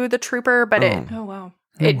into the trooper, but Oh, wow.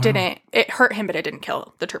 it wow. didn't. It hurt him, but it didn't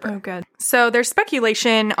kill the trooper. Oh, good. So there's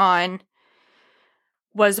speculation on,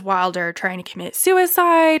 was Wilder trying to commit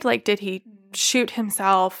suicide? Like, did he shoot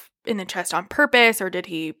himself in the chest on purpose, or did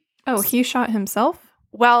he? Oh, he shot himself?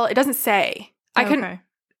 Well, it doesn't say. I couldn't. Okay.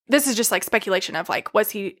 This is just like speculation of like,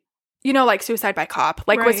 was he, you know, like suicide by cop?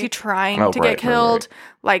 Like, was he Right. trying Oh, to right, get right, killed,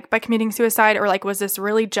 like by committing suicide, or like was this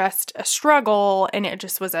really just a struggle and it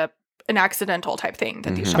just was an accidental type thing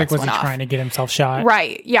that these Mhm. shots Like, was he went off? trying to get himself shot?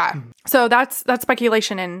 Right. Yeah. So that's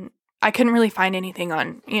speculation, and I couldn't really find anything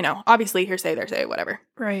on, you know, obviously hearsay, there's whatever.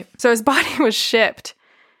 Right. So his body was shipped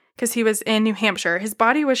because he was in New Hampshire. His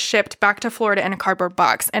body was shipped back to Florida in a cardboard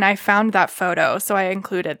box, and I found that photo, so I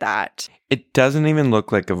included that. It doesn't even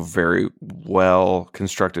look like a very well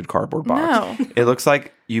constructed cardboard box. No. It looks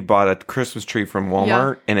like you bought a Christmas tree from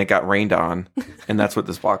Walmart and it got rained on, and that's what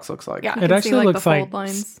this box looks like. Yeah. You It can see, actually the looks like fold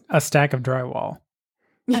lines. a stack of drywall.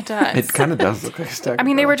 It does. It kind of does look like a stack. I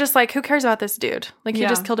mean, of they were stuff. just like, who cares about this dude? Like, he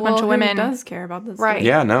just killed a bunch of Who women. does care about this? Right.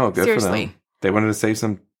 Yeah, no, good for Seriously. them. They wanted to save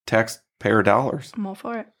some taxpayer dollars. I'm all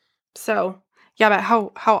for it. So, yeah, but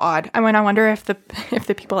how odd. I mean, I wonder if the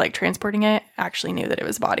people like transporting it actually knew that it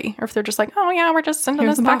was a body, or if they're just like, oh yeah, we're just sending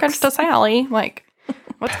Here's this the package to box. Sally. Like,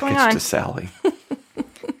 what's going on? To Sally.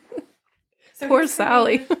 Poor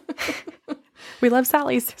Sally. We love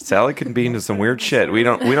Sally's. Sally could be into some weird shit. We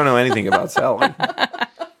don't know anything about Sally.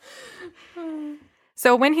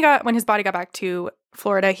 So when his body got back to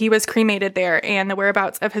Florida, he was cremated there, and the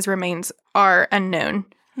whereabouts of his remains are unknown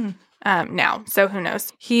now. So who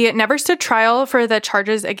knows? He never stood trial for the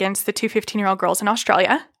charges against the two 15-year-old girls in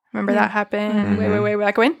Australia. Remember that happened way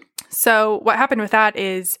back when? So what happened with that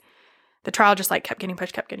is the trial just like kept getting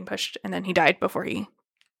pushed, and then he died before he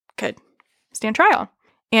could stand trial.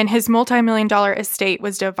 And his multi-million-dollar estate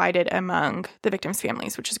was divided among the victims'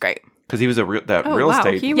 families, which is great. Because he was real wow,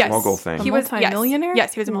 estate he was- mogul thing. He was multi-millionaire?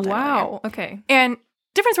 Yes, he was a multi-millionaire. Wow. Okay. And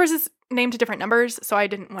different sources named different numbers, so I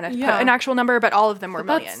didn't want to Yeah. put an actual number, but all of them were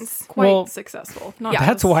That's millions. quite Well, successful. Not yeah,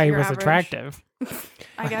 That's just why he your was average. attractive.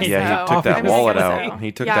 I guess Yeah, so. he took that I mean, I wallet guess out. so.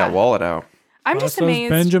 He took Yeah. that wallet out. I'm just Plus those amazed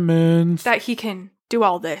Benjamins. that he can do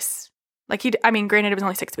all this. Like granted, it was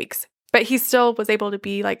only 6 weeks, but he still was able to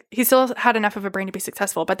be like, he still had enough of a brain to be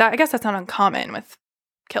successful. But I guess that's not uncommon with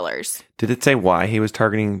killers. Did it say why he was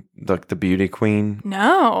targeting the beauty queen?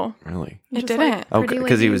 No, Really? it Just didn't. like Oh, pretty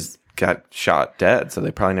because he ladies. got shot dead, so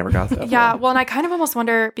they probably never got that. Yeah, far. well, and I kind of almost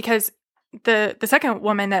wonder because the second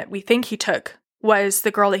woman that we think he took was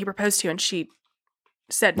the girl that he proposed to, and she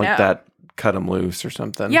said like no. that cut him loose or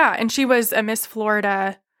something. Yeah, and she was a Miss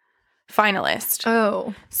Florida finalist.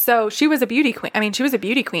 Oh. So she was a beauty queen. I mean, she was a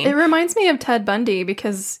beauty queen. It reminds me of Ted Bundy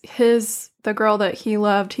because the girl that he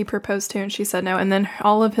loved, he proposed to and she said no. And then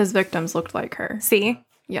all of his victims looked like her. See,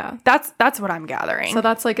 Yeah. that's what I'm gathering. So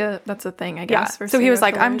that's a thing, I yeah. guess. For So he was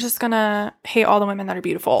like, serial I'm killers. just gonna hate all the women that are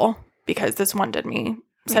beautiful because this one did me.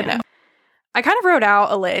 Said Yeah. no. I kind of wrote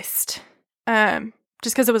out a list,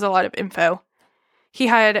 just because it was a lot of info. He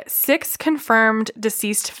had 6 confirmed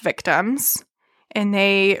deceased victims, and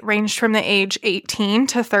they ranged from the age 18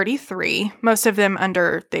 to 33, most of them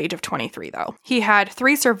under the age of 23, though. He had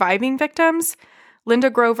 3 surviving victims, Linda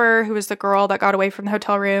Grover, who was the girl that got away from the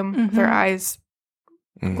hotel room with her eyes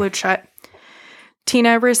glued shut,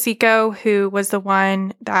 Tina Rosico, who was the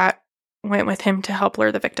one that went with him to help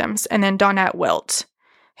lure the victims, and then Donette Wilt,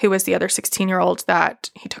 who was the other 16-year-old that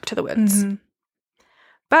he took to the woods. Mhm.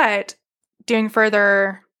 But doing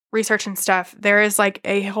further research and stuff, there is like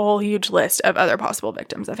a whole huge list of other possible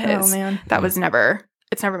victims of his Oh, man. that was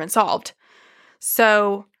it's never been solved.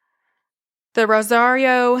 So the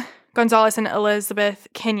Rosario Gonzalez and Elizabeth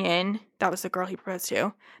Kenyon, that was the girl he proposed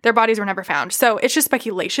to, their bodies were never found. So it's just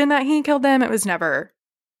speculation that he killed them. It was never,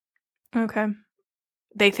 Okay.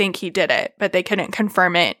 they think he did it, but they couldn't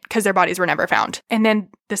confirm it because their bodies were never found. And then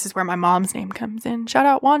this is where my mom's name comes in. Shout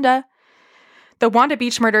out Wanda. The Wanda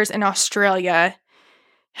Beach murders in Australia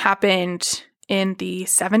happened in the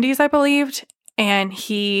 70s, I believed, and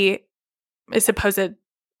he is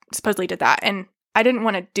supposedly did that. And I didn't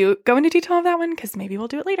want to go into detail of that one because maybe we'll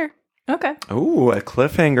do it later. Okay. Ooh, a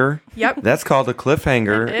cliffhanger. Yep. That's called a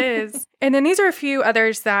cliffhanger. It is. And then these are a few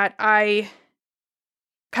others that I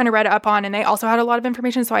kind of read up on, and they also had a lot of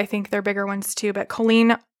information, so I think they're bigger ones too. But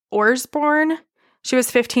Colleen Osborne, she was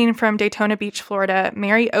 15 from Daytona Beach, Florida.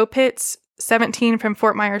 Mary Opitz, 17 from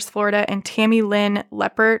Fort Myers, Florida. And Tammy Lynn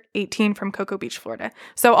Leppert, 18 from Cocoa Beach, Florida.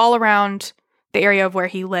 So all around the area of where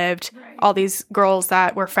he lived, all these girls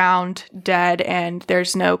that were found dead, and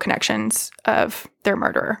there's no connections of their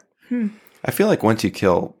murderer. I feel like once you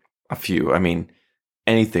kill a few, I mean,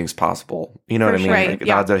 anything's possible. You know For what I mean? sure. Like, Right, the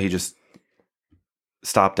yeah. odds that he just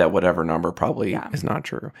stopped at whatever number probably Yeah. is not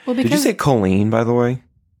true. Well, Did you because say Colleen, by the way?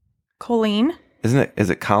 Colleen? Is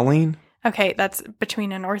it Colleen? Okay, that's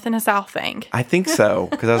between a north and a south thing. I think so.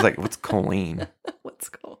 Because I was like, what's Colleen? what's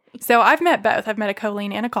cool? So I've met both. I've met a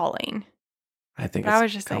Colleen and a Colleen. I think But it's I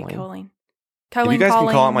was just saying Colleen. Colleen. If Colleen, you guys can call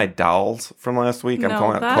out Colleen. my dolls from last week, I'm No,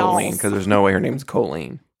 calling out that's- Colleen because there's no way her name's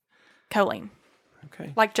Colleen. Colleen.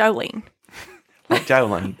 Okay. Like Jolene. Like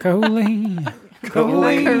Jolene. Colleen.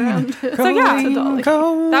 Colleen. So yeah,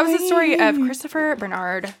 Colleen. that was the story of Christopher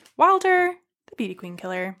Bernard Wilder, the Beauty Queen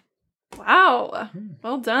Killer. Wow.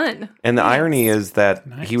 Well done. And the irony is that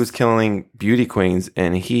Nice. he was killing beauty queens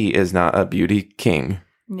and he is not a beauty king.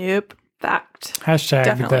 Nope. Fact. Hashtag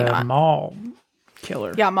Definitely the not. mall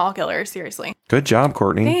killer. Yeah, mall killer. Seriously. Good job,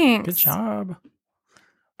 Courtney. Thanks. Good job.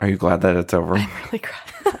 Are you glad that it's over? Really cry.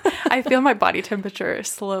 I feel my body temperature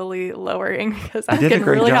slowly lowering because I'm did a getting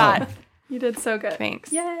great really job. hot. You did so good.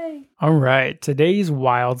 Thanks. Yay. All right. Today's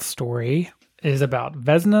wild story is about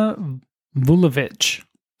Vesna Vulovic.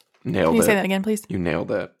 Nailed Can you it. say that again, please? You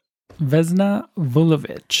nailed it. Vesna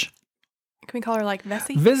Vulovic. Can we call her like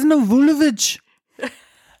Vessi? Vesna Vulovic. There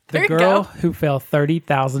The you girl go. who fell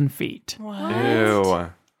 30,000 feet. What? Ew.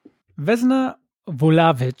 Vesna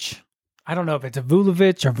Vulovic. I don't know if it's a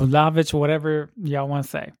Vulovic or Vulovic, whatever y'all want to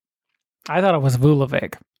say. I thought it was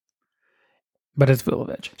Vulovic, but it's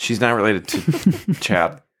Vulovic. She's not related to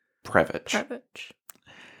Chad Previch. Previch.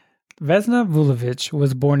 Vesna Vulovic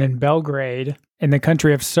was born in Belgrade in the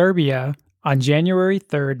country of Serbia on January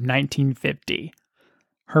 3rd, 1950.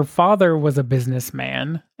 Her father was a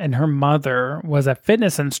businessman and her mother was a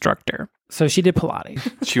fitness instructor. So she did Pilates.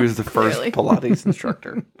 She was the first Really? Pilates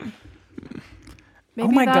instructor.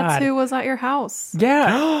 Maybe my that's God. who was at your house.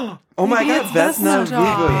 Yeah. Oh my Maybe God, it's Vesna Vesna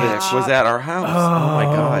job. Vujovic was at our house. Oh, my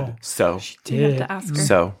Oh. God. So, You have Did. to ask her.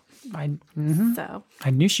 so. So. I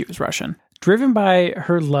knew she was Russian. Driven by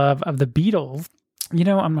her love of the Beatles. You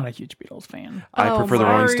know, I'm not a huge Beatles fan. I Oh, prefer the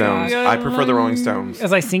Rolling Mario. Stones. I prefer the Rolling Stones.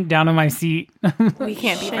 As I sink down in my seat, We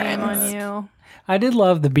can't be Shame friends. on you. I did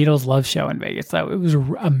love the Beatles Love Show in Vegas, though. It was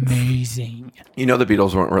amazing. You know the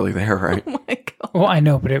Beatles weren't really there, right? Oh my God. Well, I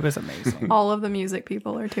know, but it was amazing. All of the music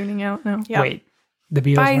people are tuning out now. Yeah. Wait, the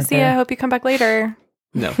Beatles Bye, weren't see ya. there? Hope you come back later.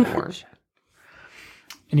 No, they weren't.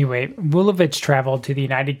 Anyway, Vulovic traveled to the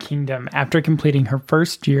United Kingdom after completing her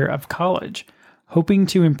first year of college, hoping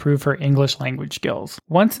to improve her English language skills.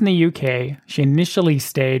 Once in the UK, she initially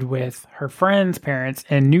stayed with her friend's parents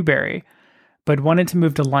in Newbury, but wanted to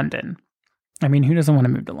move to London. I mean, who doesn't want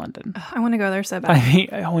to move to London? I want to go there so bad. I mean,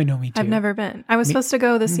 oh, I know, me too. I've never been. I was supposed to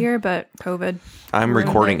go this year, but COVID. I'm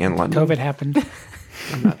recording in London. COVID happened.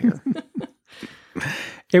 I'm not here.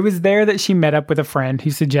 It was there that she met up with a friend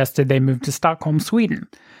who suggested they move to Stockholm, Sweden,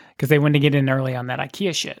 because they wanted to get in early on that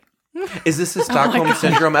IKEA shit. Is this a Stockholm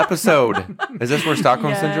Syndrome episode? Is this where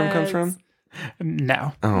Stockholm Syndrome comes Yes. from?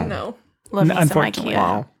 No. Oh, No. Love me some Unfortunately. IKEA.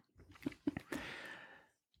 wow.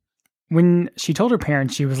 When she told her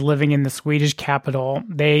parents she was living in the Swedish capital,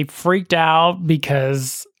 they freaked out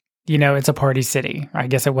because, you know, it's a party city. I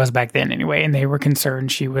guess it was back then anyway. And they were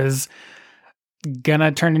concerned she was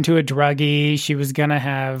gonna turn into a druggie. She was gonna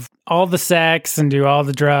have all the sex and do all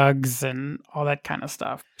the drugs and all that kind of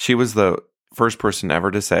stuff. She was the first person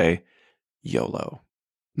ever to say YOLO.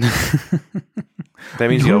 That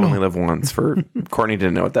means you YOLO. only live once. For Courtney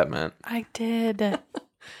didn't know what that meant. I did.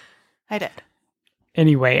 I did.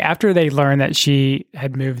 Anyway, after they learned that she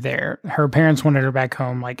had moved there, her parents wanted her back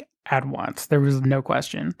home like at once. There was no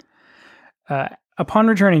question. Upon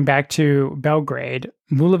returning back to Belgrade,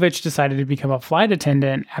 Vulovic decided to become a flight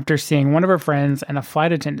attendant after seeing one of her friends in a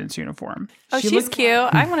flight attendant's uniform. Oh, She she's looked- cute.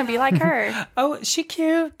 I want to be like her. Oh, she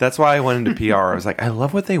cute. That's why I went into PR. I was like, I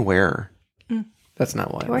love what they wear. That's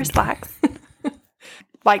not why. I Wear went. slacks.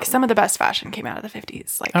 Like some of the best fashion came out of the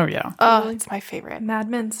 50s. Like, Oh, yeah. oh, it's my favorite. Mad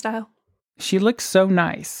Men style. She looked so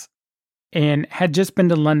nice and had just been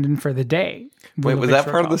to London for the day. Wait, was Vulovic that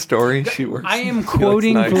part of the recalled. story? She works. I am she looks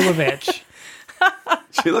quoting nice. Vulovic.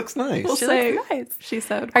 She looks nice. We'll She say, looks nice. she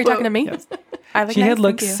said. Are you talking to me? Yes. I look She nice, had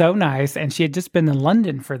looked thank you. so nice, and she had just been in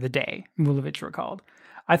London for the day, Vulovic recalled.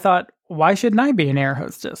 I thought, why shouldn't I be an air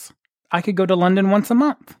hostess? I could go to London once a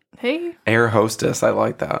month. Hey. Air hostess. I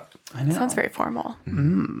like that. I know. Sounds very formal.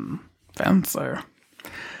 Fancy.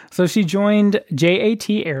 So she joined JAT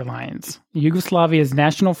Airlines, Yugoslavia's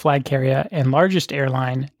national flag carrier and largest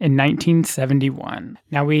airline, in 1971.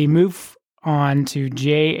 Now we move on to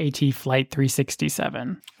JAT Flight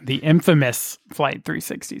 367, the infamous Flight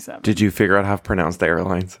 367. Did you figure out how to pronounce the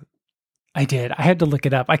airlines? I did. I had to look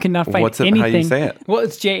it up. I could not find What's it? anything. How do you say it? Well,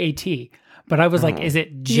 it's JAT, but I was like, is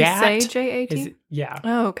it Do you JAT? say JAT? Is it, yeah.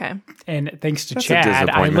 Oh, okay. And thanks to That's a Chad, I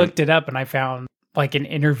disappointment. looked it up and I found like an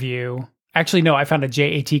interview. Actually, no, I found a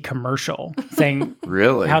JAT commercial saying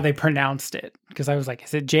Really? how they pronounced it. Because I was like,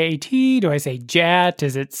 is it JAT? Do I say JAT?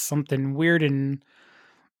 Is it something weird in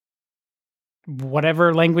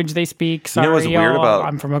whatever language they speak? You Sorry, know what's weird y'all. about-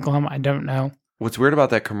 I'm from Oklahoma. I don't know. What's weird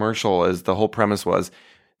about that commercial is the whole premise was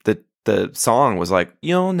that the song was like,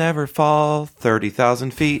 "You'll never fall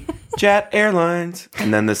 30,000 feet, Jet Airlines,"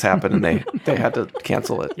 and then this happened, and they had to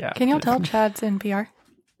cancel it. Yeah. Can y'all tell Chad's in PR?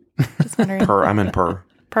 Just wondering. I'm in per.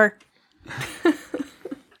 Per.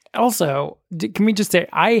 Also, can we just say,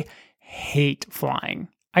 I hate flying.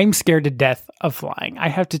 I'm scared to death of flying. I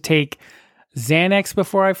have to take Xanax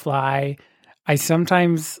before I fly. I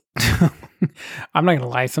sometimes, I'm not going to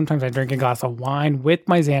lie, sometimes I drink a glass of wine with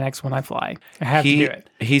my Xanax when I fly. I have to do it.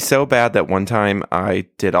 He's so bad that one time I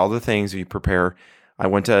did all the things you prepare. I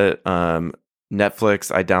went to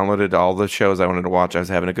Netflix. I downloaded all the shows I wanted to watch. I was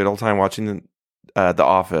having a good old time watching The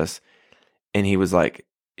Office. And he was like,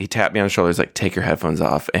 he tapped me on the shoulder. He's like, take your headphones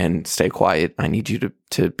off and stay quiet. I need you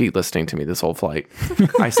to be listening to me this whole flight.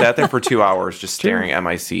 I sat there for 2 hours just staring at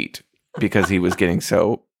my seat because he was getting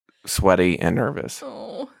so sweaty and nervous.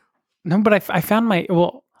 Oh. No, but I found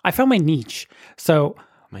my niche. So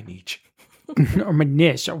My niche. or my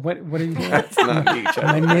niche, or what are you doing? That's not niche.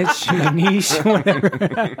 my niche,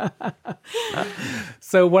 whatever.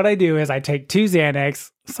 So what I do is I take 2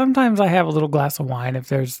 Xanax. Sometimes I have a little glass of wine if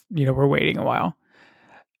there's, we're waiting a while.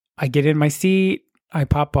 I get in my seat. I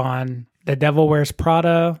pop on The Devil Wears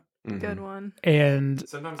Prada. Good one. And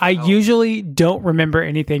Sometimes I it helps. usually don't remember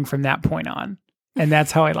anything from that point on. And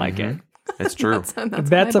that's how I like it. It's true.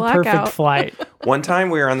 That's a my perfect blackout. flight. One time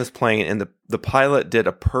we were on this plane and the pilot did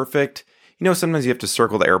a perfect, sometimes you have to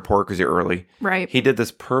circle the airport because you're early. Right. He did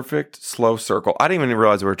this perfect slow circle. I didn't even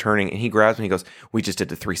realize we were turning, and he grabs me and he goes, we just did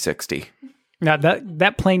the 360. Now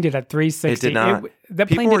that plane did a 360. It did not. That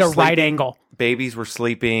People plane did were a right sleeping. angle. Babies were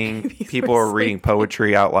sleeping. People were were reading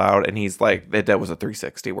poetry out loud. And he's like, that was a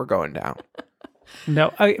 360. We're going down.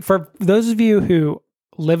 No, for those of you who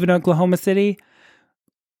live in Oklahoma City,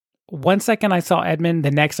 1 second I saw Edmond,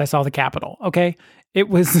 the next I saw the Capitol. Okay, it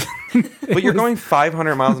was. But you're going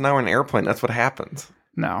 500 miles an hour in an airplane. That's what happens.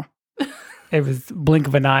 No, it was blink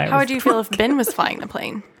of an eye. How would you feel if Ben was flying the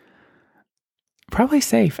plane? Probably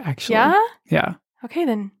safe, actually. Yeah? Yeah. Okay,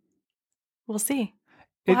 then we'll see.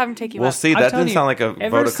 We'll have him take you We'll up. see. I'm That telling didn't you, sound like a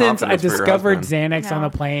Ever vote of since I confidence for your discovered husband. Xanax on No. a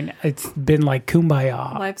plane, it's been like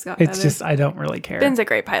kumbaya. Life's got It's better. just I don't really care. Ben's a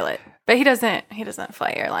great pilot, but he doesn't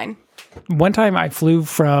fly airline. One time I flew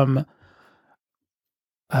from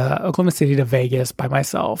Oklahoma City to Vegas by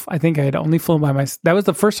myself. I think I had only flown by myself. That was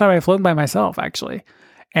the first time I flown by myself, actually.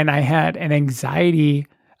 And I had an anxiety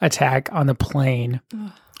attack on the plane.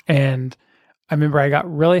 And I remember I got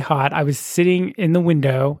really hot. I was sitting in the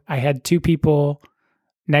window. I had 2 people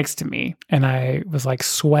next to me and I was like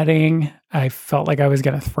sweating. I felt like I was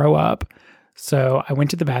going to throw up. So I went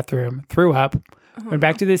to the bathroom, threw up, went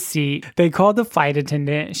back to the seat. They called the flight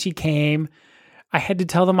attendant. She came. I had to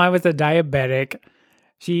tell them I was a diabetic.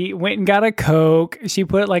 She went and got a Coke. She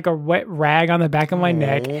put like a wet rag on the back of my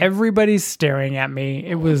neck. Everybody's staring at me.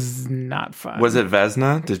 It was not fun. Was it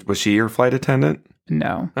Vesna? Was she your flight attendant?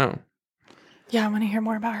 No. Oh. Yeah, I want to hear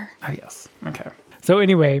more about her. Oh, yes. Okay. So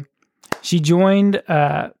anyway, she joined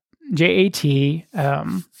JAT in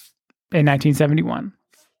 1971.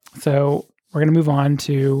 So we're going to move on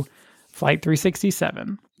to Flight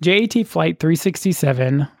 367. JAT Flight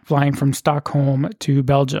 367, flying from Stockholm to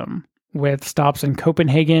Belgium, with stops in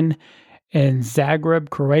Copenhagen and Zagreb,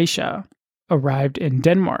 Croatia, arrived in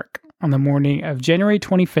Denmark on the morning of January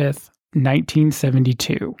 25th,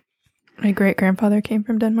 1972. My great grandfather came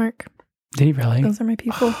from Denmark. Did he really? Those are my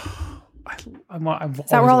people. Is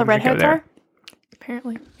that where all the redheads are?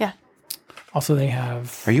 Apparently. Yeah. Also, they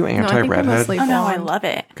have Are you No, I think they're anti-redhead? mostly Oh no, I blonde love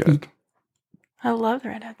it. Good. I love the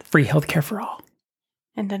redheads free healthcare for all.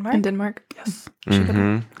 in Denmark. in Denmark. Yes.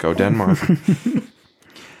 Go Denmark.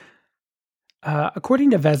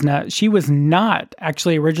 According to Vesna, she was not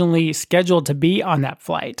actually originally scheduled to be on that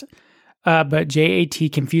flight, but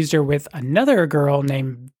JAT confused her with another girl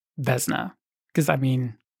named Vesna. Because, I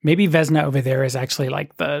mean, maybe Vesna over there is actually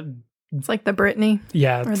like It's like the Brittany.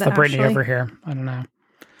 yeah, Or it's the the Brittany Ashley. over here. I don't know.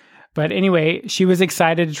 But anyway, she was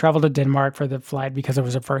excited to travel to Denmark for the flight because it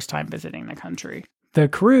was her first time visiting the country. The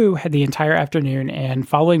crew had the entire afternoon and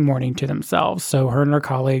following morning to themselves, so her and her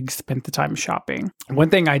colleagues spent the time shopping. One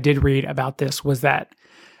thing I did read about this was that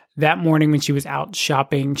morning when she was out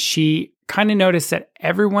shopping, she kind of noticed that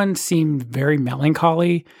everyone seemed very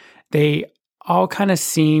melancholy. They all kind of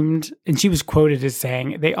seemed, and she was quoted as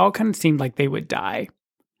saying, they all kind of seemed like they would die.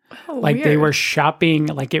 Oh, Like they weird. were shopping,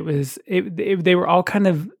 like it was, they were all kind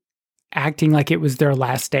of acting like it was their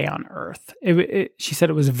last day on Earth. She said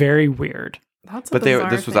it was very weird. That's a But bizarre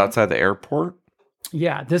this was thing. outside the airport?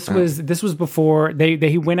 Yeah, this was before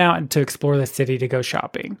they went out to explore the city to go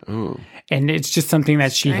shopping. Ooh. And it's just something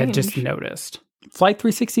that she had just Strange. noticed. Flight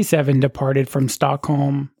 367 departed from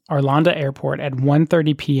Stockholm Arlanda Airport at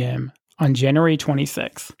 1:30 p.m. on January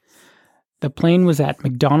 26th. The plane was at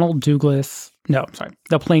The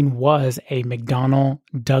plane was a McDonnell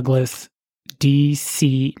Douglas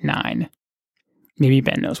DC-9. Maybe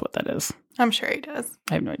Ben knows what that is. I'm sure he does.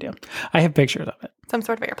 I have no idea. I have pictures of it. Some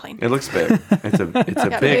sort of airplane. It looks big. It's a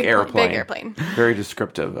Yeah, big airplane. Big airplane. Very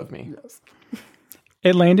descriptive of me.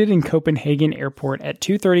 It landed in Copenhagen Airport at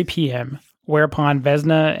 2:30 p.m., whereupon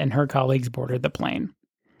Vesna and her colleagues boarded the plane.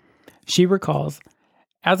 She recalls,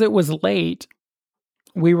 as it was late,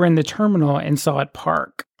 we were in the terminal and saw it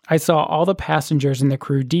park. I saw all the passengers in the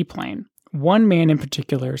crew deplane. One man in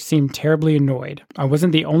particular seemed terribly annoyed. I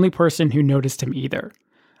wasn't the only person who noticed him either.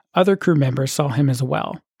 Other crew members saw him as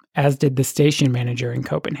well, as did the station manager in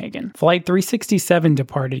Copenhagen. Flight 367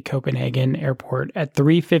 departed Copenhagen Airport at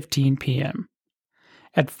 3:15 p.m.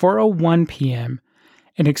 At 4:01 p.m.,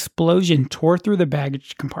 an explosion tore through the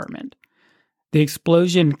baggage compartment. The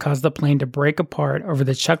explosion caused the plane to break apart over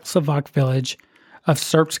the Czechoslovak village of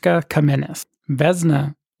Srpska Kamenec.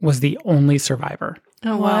 Vesna was the only survivor.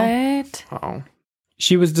 Oh, wow. What? Oh.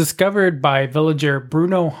 She was discovered by villager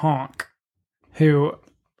Bruno Honk, who,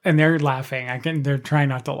 and they're laughing. They're trying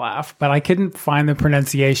not to laugh, but I couldn't find the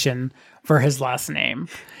pronunciation for his last name.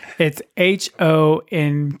 It's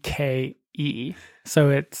Honke. So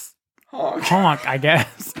it's Honk, I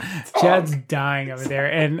guess. Chad's dying over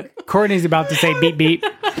there, and Courtney's about to say beep beep.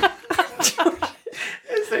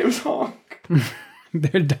 His name's Honk.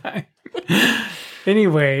 They're dying.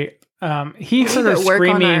 Anyway, he heard her We work on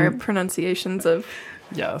our screaming. pronunciations of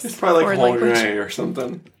It's Yes. probably like Foreign language. Honge or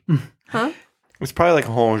something. Huh? It's probably like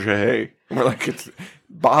Honge. We're like, it's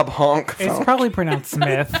Bob Honk. It's probably pronounced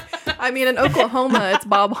Smith. I mean, in Oklahoma, it's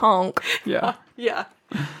Bob Honk. Yeah. Yeah.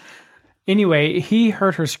 Anyway, he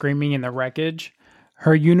heard her screaming in the wreckage.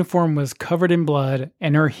 Her uniform was covered in blood,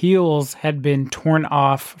 and her heels had been torn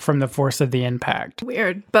off from the force of the impact.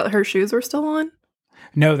 Weird. But her shoes were still on?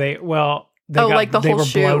 No, they The were whole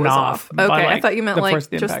shoe blown was off. by, Okay, I like, thought you meant the like force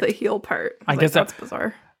of the just impact. the heel part. I guess that's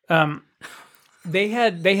bizarre. They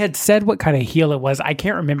had said what kind of heel it was. I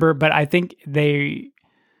can't remember, but I think they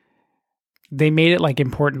made it like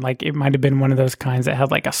important. Like it might have been one of those kinds that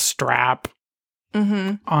had like a strap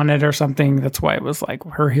Mm-hmm. on it or something. That's why it was like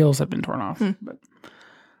her heels had been torn off. But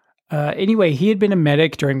anyway, he had been a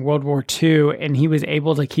medic during World War II, and he was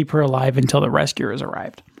able to keep her alive until the rescuers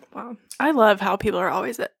arrived. Wow. I love how people are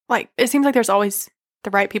always it seems like there's always the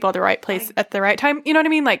right people at the right place at the right time. You know what I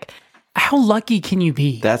mean? Like, How lucky can you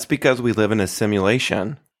be? That's because we live in a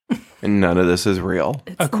simulation and none of this is real.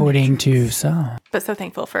 According to some. but so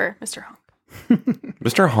thankful for Mr. Honk.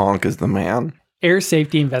 Mr. Honk is the man. Air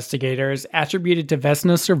safety investigators attributed to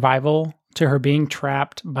Vesna's survival to her being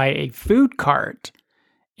trapped by a food cart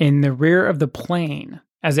in the rear of the plane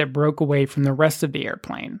as it broke away from the rest of the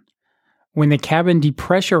airplane. When the cabin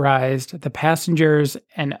depressurized, the passengers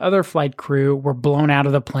and other flight crew were blown out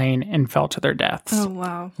of the plane and fell to their deaths. Oh,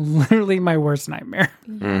 wow. Literally my worst nightmare.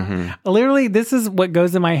 Mm-hmm. Literally, this is what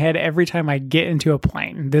goes in my head every time I get into a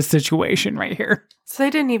plane. This situation right here. So they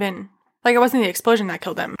didn't even it wasn't the explosion that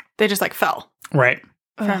killed them. They just fell Right.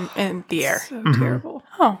 from in the air. So Mhm. terrible.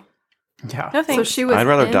 Oh, Yeah. no thanks. So she was I'd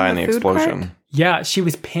rather die in the food explosion. cart? Yeah, she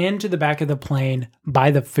was pinned to the back of the plane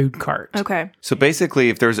by the food cart. Okay. So basically,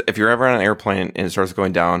 if you're ever on an airplane and it starts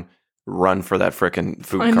going down, run for that frickin'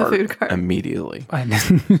 Find the food cart. immediately.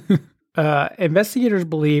 Investigators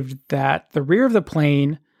believed that the rear of the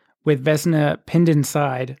plane, with Vesna pinned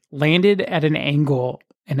inside, landed at an angle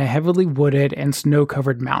in a heavily wooded and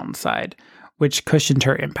snow-covered mountainside, which cushioned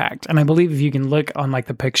her impact. And I believe if you can look on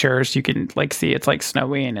the pictures, you can see it's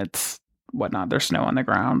snowy and it's whatnot. There's snow on the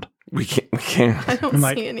ground. We can't. I don't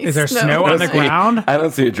I'm see any is there snow. snow on the See- ground? I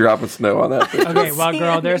don't see a drop of snow on that thing. Okay, well, see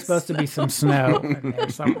girl, any there's supposed to be some snow in there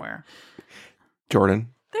somewhere. Jordan,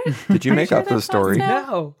 did you Are you make sure up the that's not story? snow?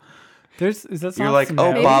 No. Is that You're not like, snow?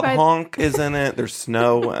 oh, Maybe Bob by- Honk is in it. There's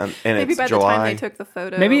snow, and Maybe it's by the July. time they took the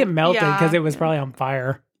photo. Maybe it melted Yeah. because it was probably on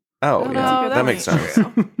fire. Oh, Oh, yeah, that's that makes true.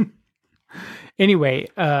 sense. Anyway,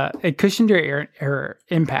 it cushioned her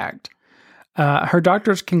impact. Her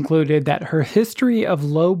doctors concluded that her history of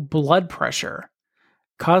low blood pressure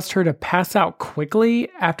caused her to pass out quickly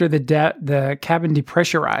after the cabin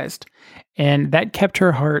depressurized, and that kept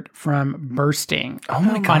her heart from bursting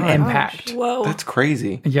on impact. Whoa. That's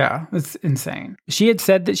crazy. Yeah, it's insane. She had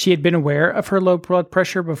said that she had been aware of her low blood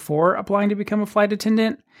pressure before applying to become a flight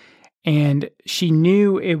attendant, and she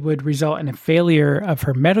knew it would result in a failure of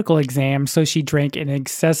her medical exam, so she drank an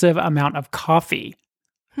excessive amount of coffee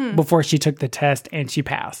before she took the test, and she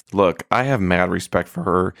passed. Look, I have mad respect for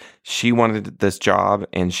her. She wanted this job,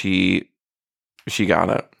 and she got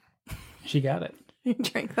it. She got it. You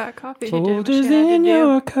drank that coffee. did what she Soldiers had to in do.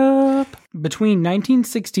 your cup. Between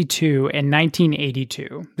 1962 and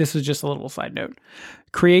 1982, this is just a little side note,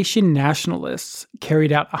 Croatian nationalists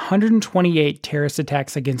carried out 128 terrorist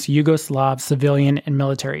attacks against Yugoslav civilian and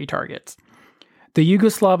military targets. The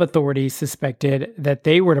Yugoslav authorities suspected that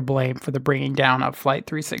they were to blame for the bringing down of Flight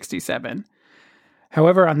 367.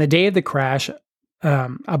 However, on the day of the crash,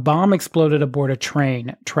 a bomb exploded aboard a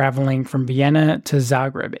train traveling from Vienna to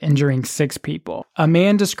Zagreb, injuring 6 people. A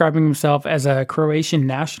man describing himself as a Croatian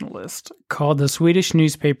nationalist called the Swedish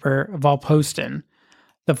newspaper Valposten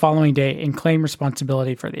the following day and claimed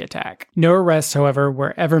responsibility for the attack. No arrests, however,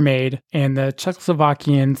 were ever made, and the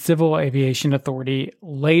Czechoslovakian Civil Aviation Authority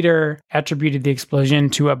later attributed the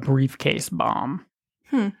explosion to a briefcase bomb.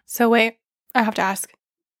 So wait, I have to ask.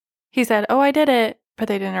 He said, "Oh, I did it," but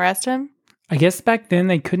they didn't arrest him? I guess back then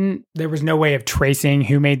there was no way of tracing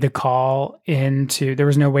who made the call there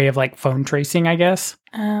was no way of like phone tracing, I guess.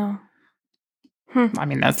 Oh. I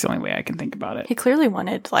mean, that's the only way I can think about it. He clearly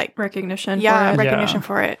wanted, like, Recognition. yeah, for it. recognition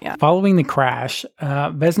for it. Yeah. Following the crash,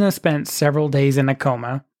 Vesna spent several days in a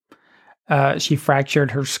coma. She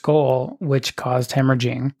fractured her skull, which caused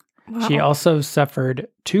hemorrhaging. Wow. She also suffered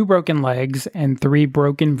 2 broken legs and 3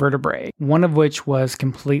 broken vertebrae, one of which was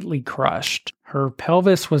completely crushed. Her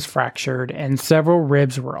pelvis was fractured and several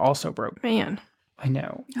ribs were also broken. Man. I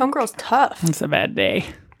know. Homegirl's tough. It's a bad day.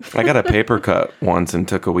 I got a paper cut once and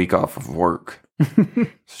took a week off of work.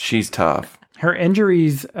 She's tough. Her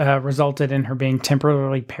injuries resulted in her being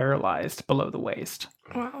temporarily paralyzed below the waist.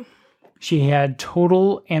 Wow. She had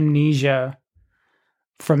total amnesia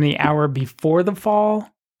from the hour before the fall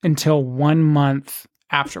until 1 month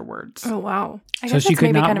afterwards. Oh, wow. I So guess she that's could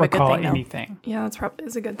maybe not kind of a good recall thing, though. anything. Yeah, that's probably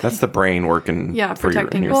is a good thing. That's the brain working Yeah, for your,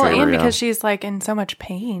 protecting in your Well, favor. and yeah. because she's, like, in so much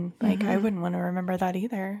pain. Like, I Mhm. wouldn't want to remember that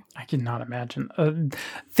either. I cannot imagine. We'll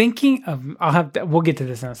get to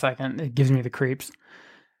this in a second. It gives me the creeps.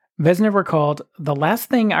 Vesna recalled, "The last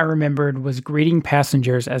thing I remembered was greeting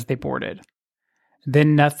passengers as they boarded.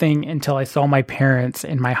 Then nothing until I saw my parents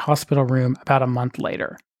in my hospital room about a month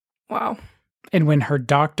later." Wow. And when her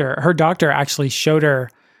doctor actually showed her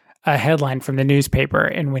a headline from the newspaper,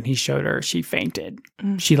 and when he showed her, she fainted.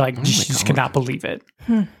 Mm. She my just could God. not believe it.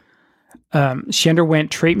 Hmm. She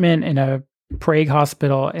underwent treatment in a Prague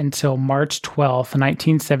hospital until March 12th,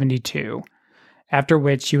 1972, after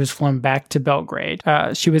which she was flown back to Belgrade.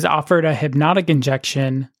 She was offered a hypnotic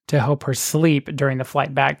injection to help her sleep during the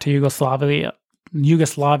flight back to Yugoslavia,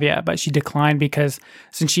 but she declined because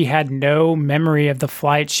since she had no memory of the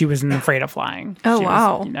flight, she wasn't afraid of flying. Oh, She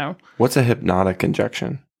wow. was, What's a hypnotic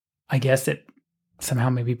injection? I guess it somehow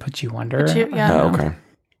maybe puts you under. Put you- I yeah. don't Oh, know. okay.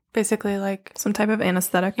 Basically, like, Some type of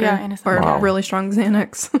anesthetic. Yeah, or anesthetic. Wow. really strong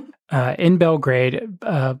Xanax. In Belgrade,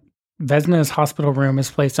 Vesna's hospital room is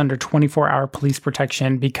placed under 24-hour police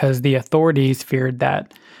protection because the authorities feared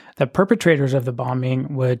that the perpetrators of the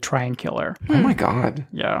bombing would try and kill her. Oh my God.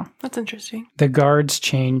 Yeah. that's interesting. The guards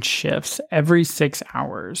changed shifts every 6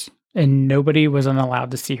 hours, and nobody was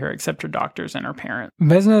allowed to see her except her doctors and her parents.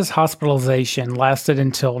 Vesna's hospitalization lasted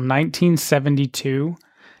until 1972,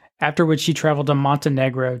 after which she traveled to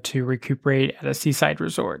Montenegro to recuperate at a seaside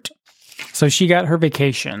resort. So she got her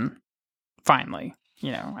vacation, finally,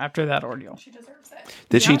 after that ordeal.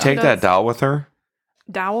 Did she Yeah, take it that does. doll with her?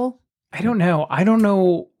 Dowel? I don't know. I don't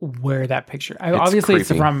know where that picture. Obviously, it's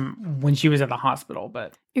creepy. from when she was at the hospital,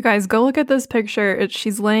 but You guys, go look at this picture.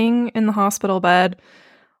 She's laying in the hospital bed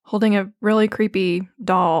holding a really creepy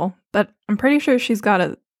doll, but I'm pretty sure she's got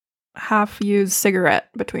a half-used cigarette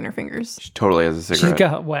between her fingers. She totally has a cigarette. she's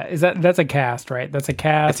got what is that? That's a cast, right? That's a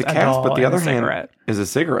cast. It's a cast, doll, but the and a other hand cigarette. is a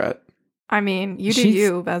cigarette. I mean, you do She's-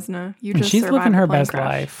 you, Vesna. You And just she's survived living her a plane best crash.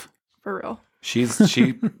 life. For real.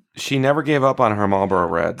 She never gave up on her Marlboro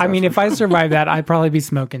Reds. I mean, that's if for I sure. survived that, I'd probably be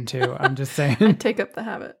smoking too. I'm just saying. Take up the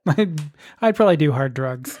habit. I'd probably do hard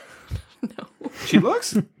drugs. She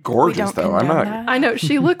looks gorgeous, We don't though. I'm condone not. that. I know.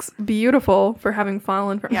 She looks beautiful for having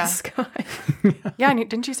fallen from Yeah. the sky. Yeah, and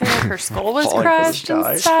didn't you say like her skull was Falling from the crushed and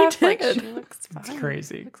sky. stuff? She Like, did. she looks fine. It's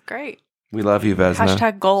crazy. Looks great. We love you, Vesna.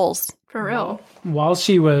 Hashtag goals. For real. While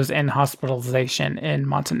she was in hospitalization in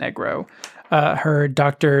Montenegro, her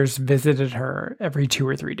doctors visited her every 2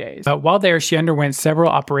 or 3 days. While there, she underwent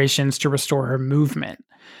several operations to restore her movement.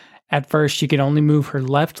 At first, she could only move her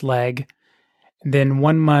left leg. Then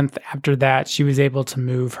 1 month after that, she was able to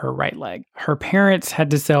move her right leg. Her parents had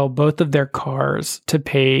to sell both of their cars to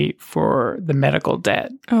pay for the medical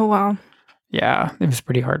debt. Oh, wow. Yeah, it was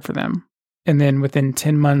pretty hard for them. And then within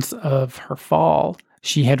 10 months of her fall,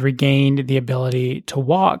 she had regained the ability to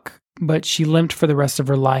walk, but she limped for the rest of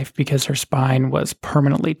her life because her spine was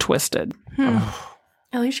permanently twisted.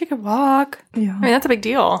 At least she could walk. Yeah. I mean, that's a big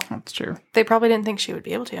deal. That's true. They probably didn't think she would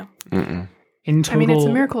be able to. Mm-mm. In total, I mean, it's a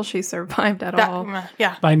miracle she survived at all.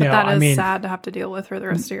 Yeah. I know. But that is I mean, sad to have to deal with for the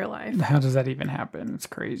rest of your life. how does that even happen? It's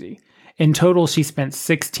crazy. In total, she spent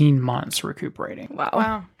 16 months recuperating. Wow.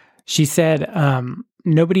 Wow. She said,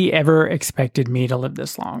 nobody ever expected me to live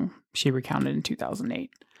this long, she recounted in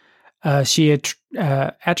 2008. She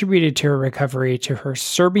attributed to her recovery to her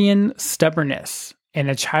Serbian stubbornness and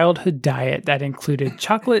a childhood diet that included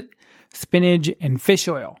chocolate, spinach, and fish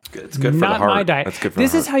oil. It's good for Not the heart. my diet. That's good for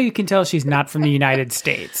This the is heart. how you can tell she's not from the United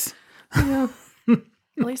States.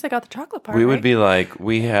 At least I got the chocolate part. We would right? be like,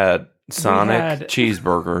 we had Sonic had-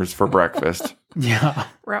 cheeseburgers for breakfast. Yeah.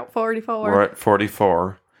 Route 44. We're at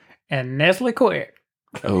 44. And Nestle Quick.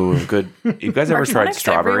 Oh, good. You guys ever Are tried Sonics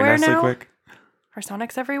strawberry everywhere Nestle now? Quick? Are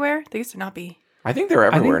Sonics everywhere? They used to not be. I think they're I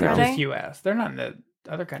think everywhere they're now. Are just they? U.S. They're not in the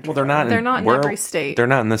other countries. Well, they're not. They're not in where- every state. They're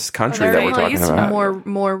not in this country They're that we're in, talking like, about.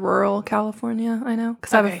 more rural California, I know.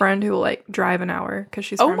 Because I have Okay. a friend who will like drive an hour because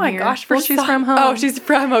she's Oh from my here. gosh. Well, she's from home. Oh, she's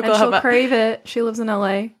from and she'll Oklahoma. crave it. She lives in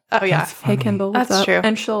LA. Oh, yeah. That's Hey funny. Kendall, what's That's up? true.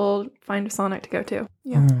 And she'll find a Sonic to go to.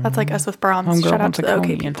 Yeah. That's like us with Brahms. Homegirl Shout out wants to a the OK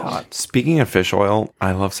coney and people. tot. Speaking of fish oil,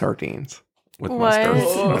 I love sardines with What? mustard.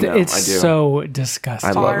 Oh, I know, It's I do. so disgusting.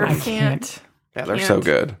 I love Barf. them. I can't. Yeah, they're so can't.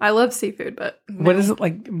 good. I love seafood, but What is it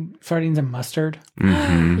like? Sardines and mustard?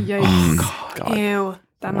 Mm-hmm. Yikes. God. Ew.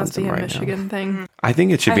 That I must want be a some right now. Michigan thing. I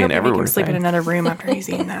think it should I be hope an you make everywhere him sleep in thing. another room after he's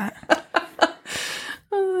eaten that.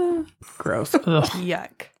 Gross. Ugh. Yuck.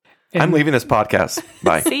 I'm leaving this podcast.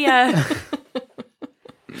 Bye. See ya.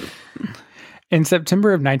 In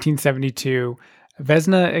September of 1972,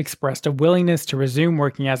 Vesna expressed a willingness to resume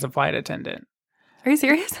working as a flight attendant. Are you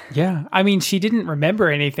serious? Yeah. I mean, she didn't remember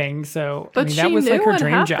anything, so But I mean, that she was knew like her what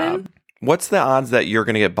dream happened. job. What's the odds that you're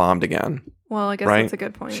going to get bombed again? Well, I guess Right? that's a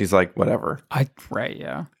good point. She's like, whatever. Right,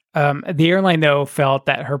 yeah. The airline, though, felt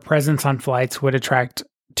that her presence on flights would attract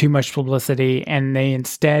too much publicity, and they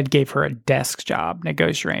instead gave her a desk job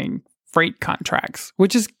negotiating freight contracts,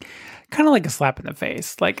 which is kind of like a slap in the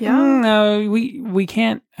face. Like, Yeah. no, we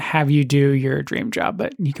can't have you do your dream job,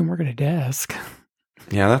 but you can work at a desk.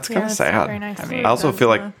 Yeah, that's kind of it's not sad. very nice. I mean, I also feel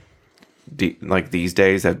like Yeah. like these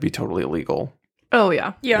days that'd be totally illegal. Oh,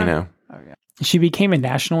 yeah. Yeah. You know, She became a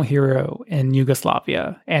national hero in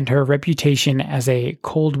Yugoslavia, and her reputation as a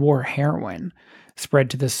Cold War heroine spread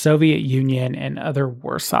to the Soviet Union and other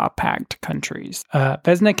Warsaw Pact countries.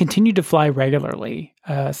 Vesna continued to fly regularly,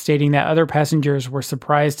 stating that other passengers were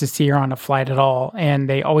surprised to see her on a flight at all, and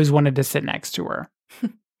they always wanted to sit next to her.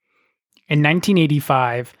 In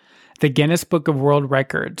 1985, the Guinness Book of World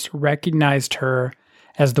Records recognized her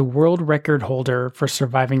as the world record holder for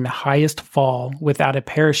surviving the highest fall without a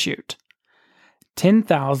parachute.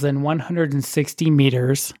 10,160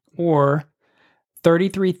 meters, or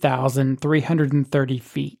 33,330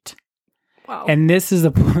 feet. Wow. And this is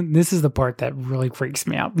the part that really freaks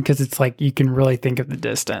me out because it's like you can really think of the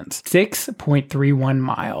distance. 6.31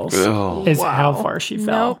 miles Ugh. is Wow. how far she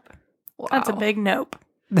fell. Nope. That's a big nope.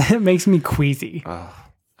 That makes me queasy. Ugh.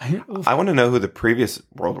 I want to know who the previous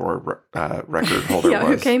World War record holder Yeah,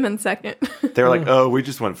 who was. came in second? They were like, oh, we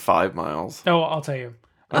just went 5 miles. Oh, I'll tell you.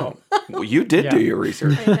 Oh, well, you did Yeah. do your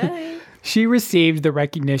research. Hey. She received the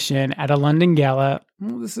recognition at a London gala.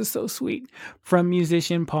 Oh, this is so sweet. From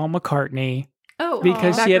musician Paul McCartney Oh,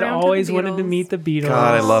 because she had background to the always wanted to Beatles. meet the Beatles.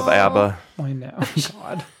 God, I love ABBA. I know.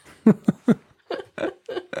 God.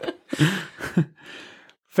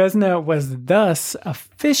 Vesna was thus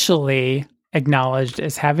officially acknowledged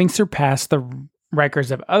as having surpassed the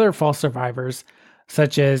records of other fall survivors,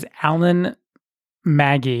 such as Alan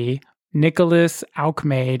Maggie, Nicholas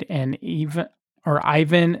Alkmaid, and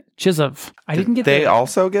Ivan Chizov. I didn't get They that.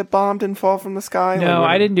 also get bombed and fall from the sky? No, Like,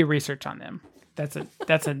 I didn't do research on them. That's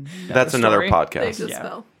That's another story. They podcast. just Yeah.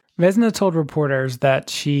 fell. Vesna told reporters that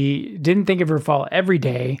she didn't think of her fall every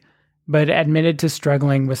day, but admitted to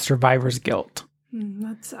struggling with survivor's guilt.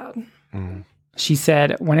 That's sad. She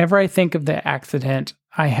said, "Whenever I think of the accident,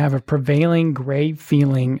 I have a prevailing grave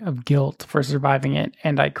feeling of guilt for surviving it,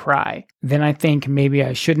 and I cry. Then I think maybe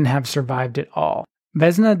I shouldn't have survived it all."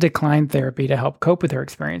 Vesna declined therapy to help cope with her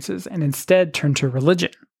experiences and instead turned to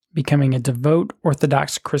religion, becoming a devout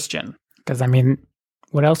Orthodox Christian. Because, I mean,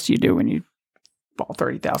 what else do you do when you fall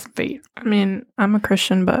 30,000 feet? I mean, I'm a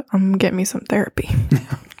Christian, but I'm gonna get me some therapy.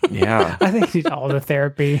 Yeah. I think you need all the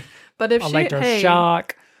therapy. But if she,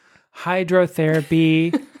 Electroshock,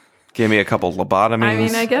 hydrotherapy. Give me a couple lobotomies. I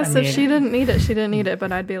mean, I guess I if mean- she didn't need it, she didn't need it.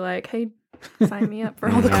 But I'd be like, hey, sign me up for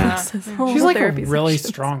all the Yeah. courses. all She's the like a therapy really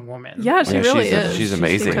sessions. strong woman. Yeah, she Yeah, really she's- is. she's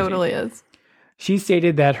amazing. She totally is. She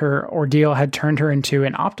stated that her ordeal had turned her into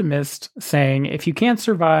an optimist, saying, if you can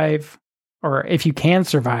survive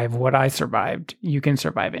what I survived, you can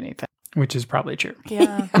survive anything, which is probably true.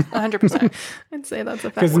 Yeah, 100%. I'd say that's a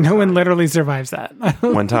fact. Because no one literally survives that.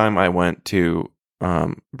 One time I went to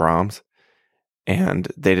Brahms and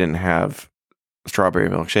they didn't have strawberry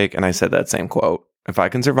milkshake, and I said that same quote. If I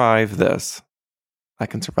can survive this, I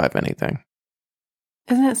can survive anything.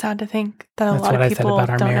 Isn't it sad to think that a That's lot what of I said people about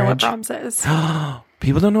our don't know what marriage. Brahms is?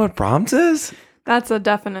 People don't know what Brahms is? That's a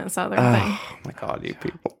definite Southern thing. Oh my God, you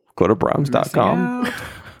people. Go to Brahms.com. Missing out.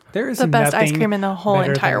 There is The best ice nothing cream in the whole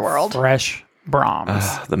better entire than world. Fresh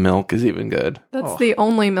Brahms. The milk is even good. That's the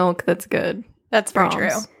only milk that's good. That's very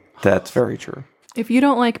Brahms. true. That's very true. If you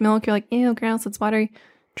don't like milk, you're like, ew, gross, it's watery.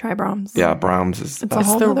 Try Brahms. Yeah, Brahms is. It's a It's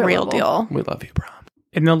whole the nother real level. deal. We love you, Brahms.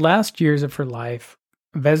 In the last years of her life,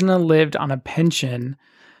 Vesna lived on a pension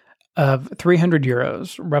of 300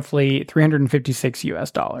 euros, roughly 356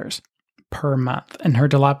 US dollars per month in her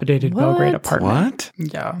dilapidated Belgrade What? apartment.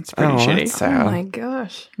 Yeah, it's pretty Oh, shitty. that's sad. Oh my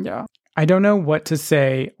gosh. Yeah. I don't know what to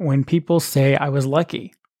say when people say I was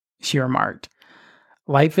lucky, she remarked.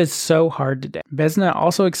 Life is so hard today. Vesna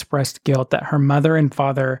also expressed guilt that her mother and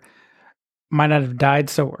father might not have died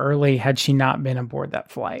so early had she not been aboard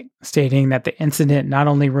that flight, stating that the incident not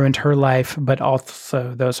only ruined her life, but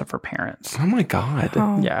also those of her parents. Oh my God.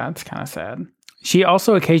 Oh. Yeah, it's kind of sad. She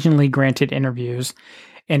also occasionally granted interviews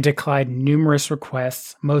and declined numerous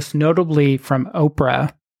requests, most notably from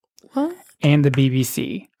Oprah What? and the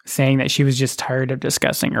BBC, saying that she was just tired of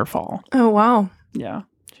discussing her fall. Oh, wow. Yeah.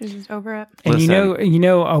 She's just over it. And Listen. you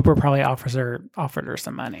know Oprah probably offered her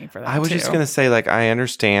some money for that. I was just going to say, like, I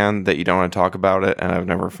understand that you don't want to talk about it, and I've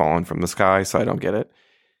never fallen from the sky, so I don't get it.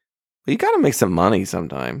 But you got to make some money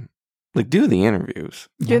sometime. Like, do the interviews.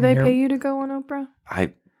 Do they pay you to go on Oprah?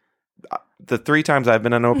 The 3 times I've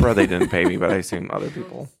been on Oprah, they didn't pay me, but I assume other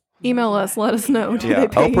people. Email us. Let us know. Do Yeah, they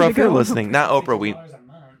pay you Oprah, to if you're go on listening, not Oprah,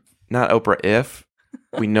 not Oprah, if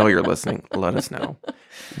we know you're listening, let us know.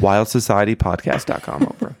 WildSocietyPodcast.com,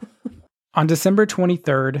 Oprah. On December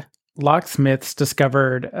 23rd, locksmiths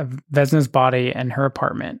discovered Vesna's body in her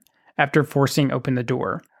apartment after forcing open the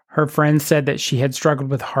door. Her friends said that she had struggled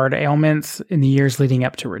with heart ailments in the years leading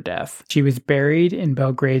up to her death. She was buried in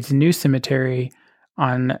Belgrade's new cemetery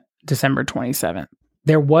on December 27th.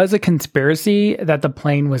 There was a conspiracy that the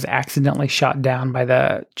plane was accidentally shot down by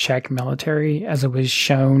the Czech military, as it was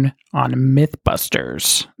shown on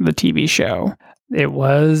Mythbusters, the TV show. It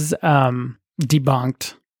was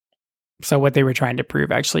debunked. So what they were trying to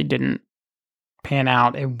prove actually didn't pan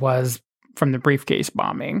out. It was from the briefcase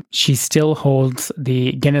bombing. She still holds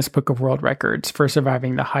the Guinness Book of World Records for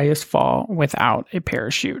surviving the highest fall without a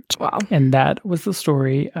parachute. Wow. And that was the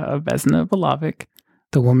story of Vesna Vlahovic,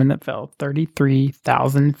 the woman that fell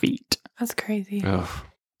 33,000 feet. That's crazy. Ugh.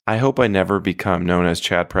 I hope I never become known as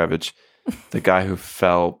Chad Previch, the guy who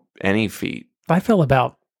fell any feet. I fell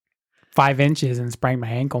about 5 inches and sprained my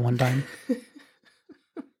ankle one time.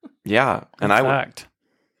 Yeah, and It I sucked.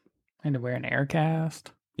 I had to wear an air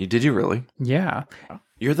cast. did you really? Yeah.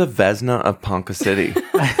 You're the Vesna of Ponca City,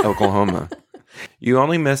 Oklahoma. You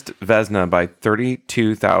only missed Vesna by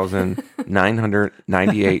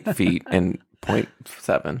 32,998 feet and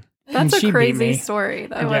 0.7. That's she a beat crazy me. story,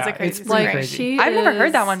 though. It was a crazy it's story. Like, crazy. she I've never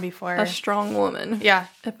heard that is one before. A strong woman. Yeah,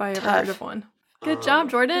 If I ever Tough. heard of one. Good job,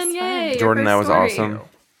 Jordan. That's fine. Yay. your Jordan, that first was story. awesome.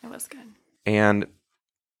 it was good. And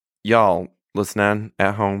y'all listening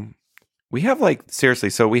at home, we have seriously,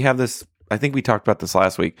 so we have this, I think we talked about this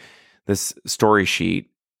last week, this story sheet.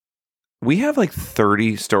 We have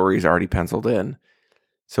 30 stories already penciled in.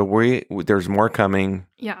 So there's more coming.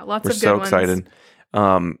 Yeah, lots We're of good so ones. excited.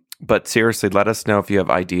 But seriously, let us know if you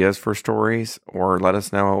have ideas for stories, or let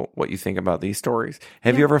us know what you think about these stories.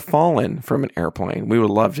 Have you ever fallen from an airplane? We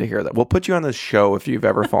would love to hear that. We'll put you on the show if you've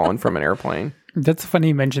ever fallen from an airplane. That's funny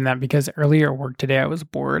you mentioned that, because earlier at work today I was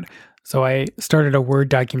bored. So I started a Word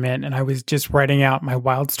document and I was just writing out my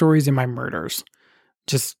wild stories and my murders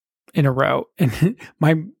just in a row. And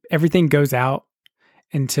everything goes out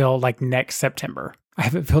until next September. I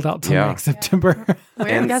haven't filled out till Yeah. next September. We're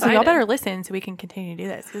And- Yeah, so y'all excited. better listen so we can continue to do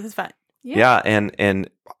this. This is fun. Yeah, and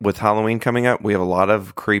with Halloween coming up, we have a lot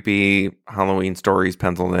of creepy Halloween stories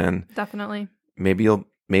penciled in. Definitely. Maybe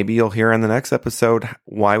you'll hear in the next episode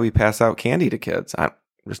why we pass out candy to kids.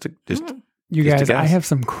 You Just a guys, I guess. have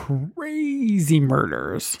some crazy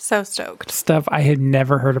murders. So stoked. Stuff I had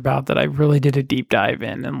never heard about that I really did a deep dive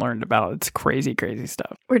in and learned about. It's crazy, crazy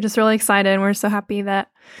stuff. We're just really excited, and we're so happy that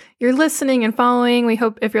you're listening and following. We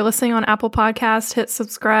hope if you're listening on Apple Podcasts, hit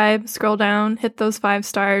subscribe, scroll down, hit those 5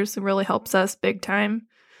 stars. It really helps us big time.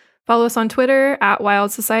 Follow us on Twitter at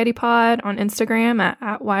Wild Society Pod, on Instagram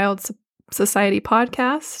at Wild Society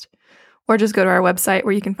Podcast, or just go to our website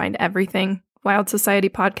where you can find everything,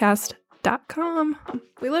 wildsocietypodcast.com.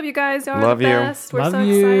 We love you guys. Y'all Love are the you. best. We're Love so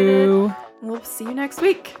you. excited. We'll see you next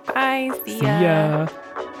week. Bye. See See ya.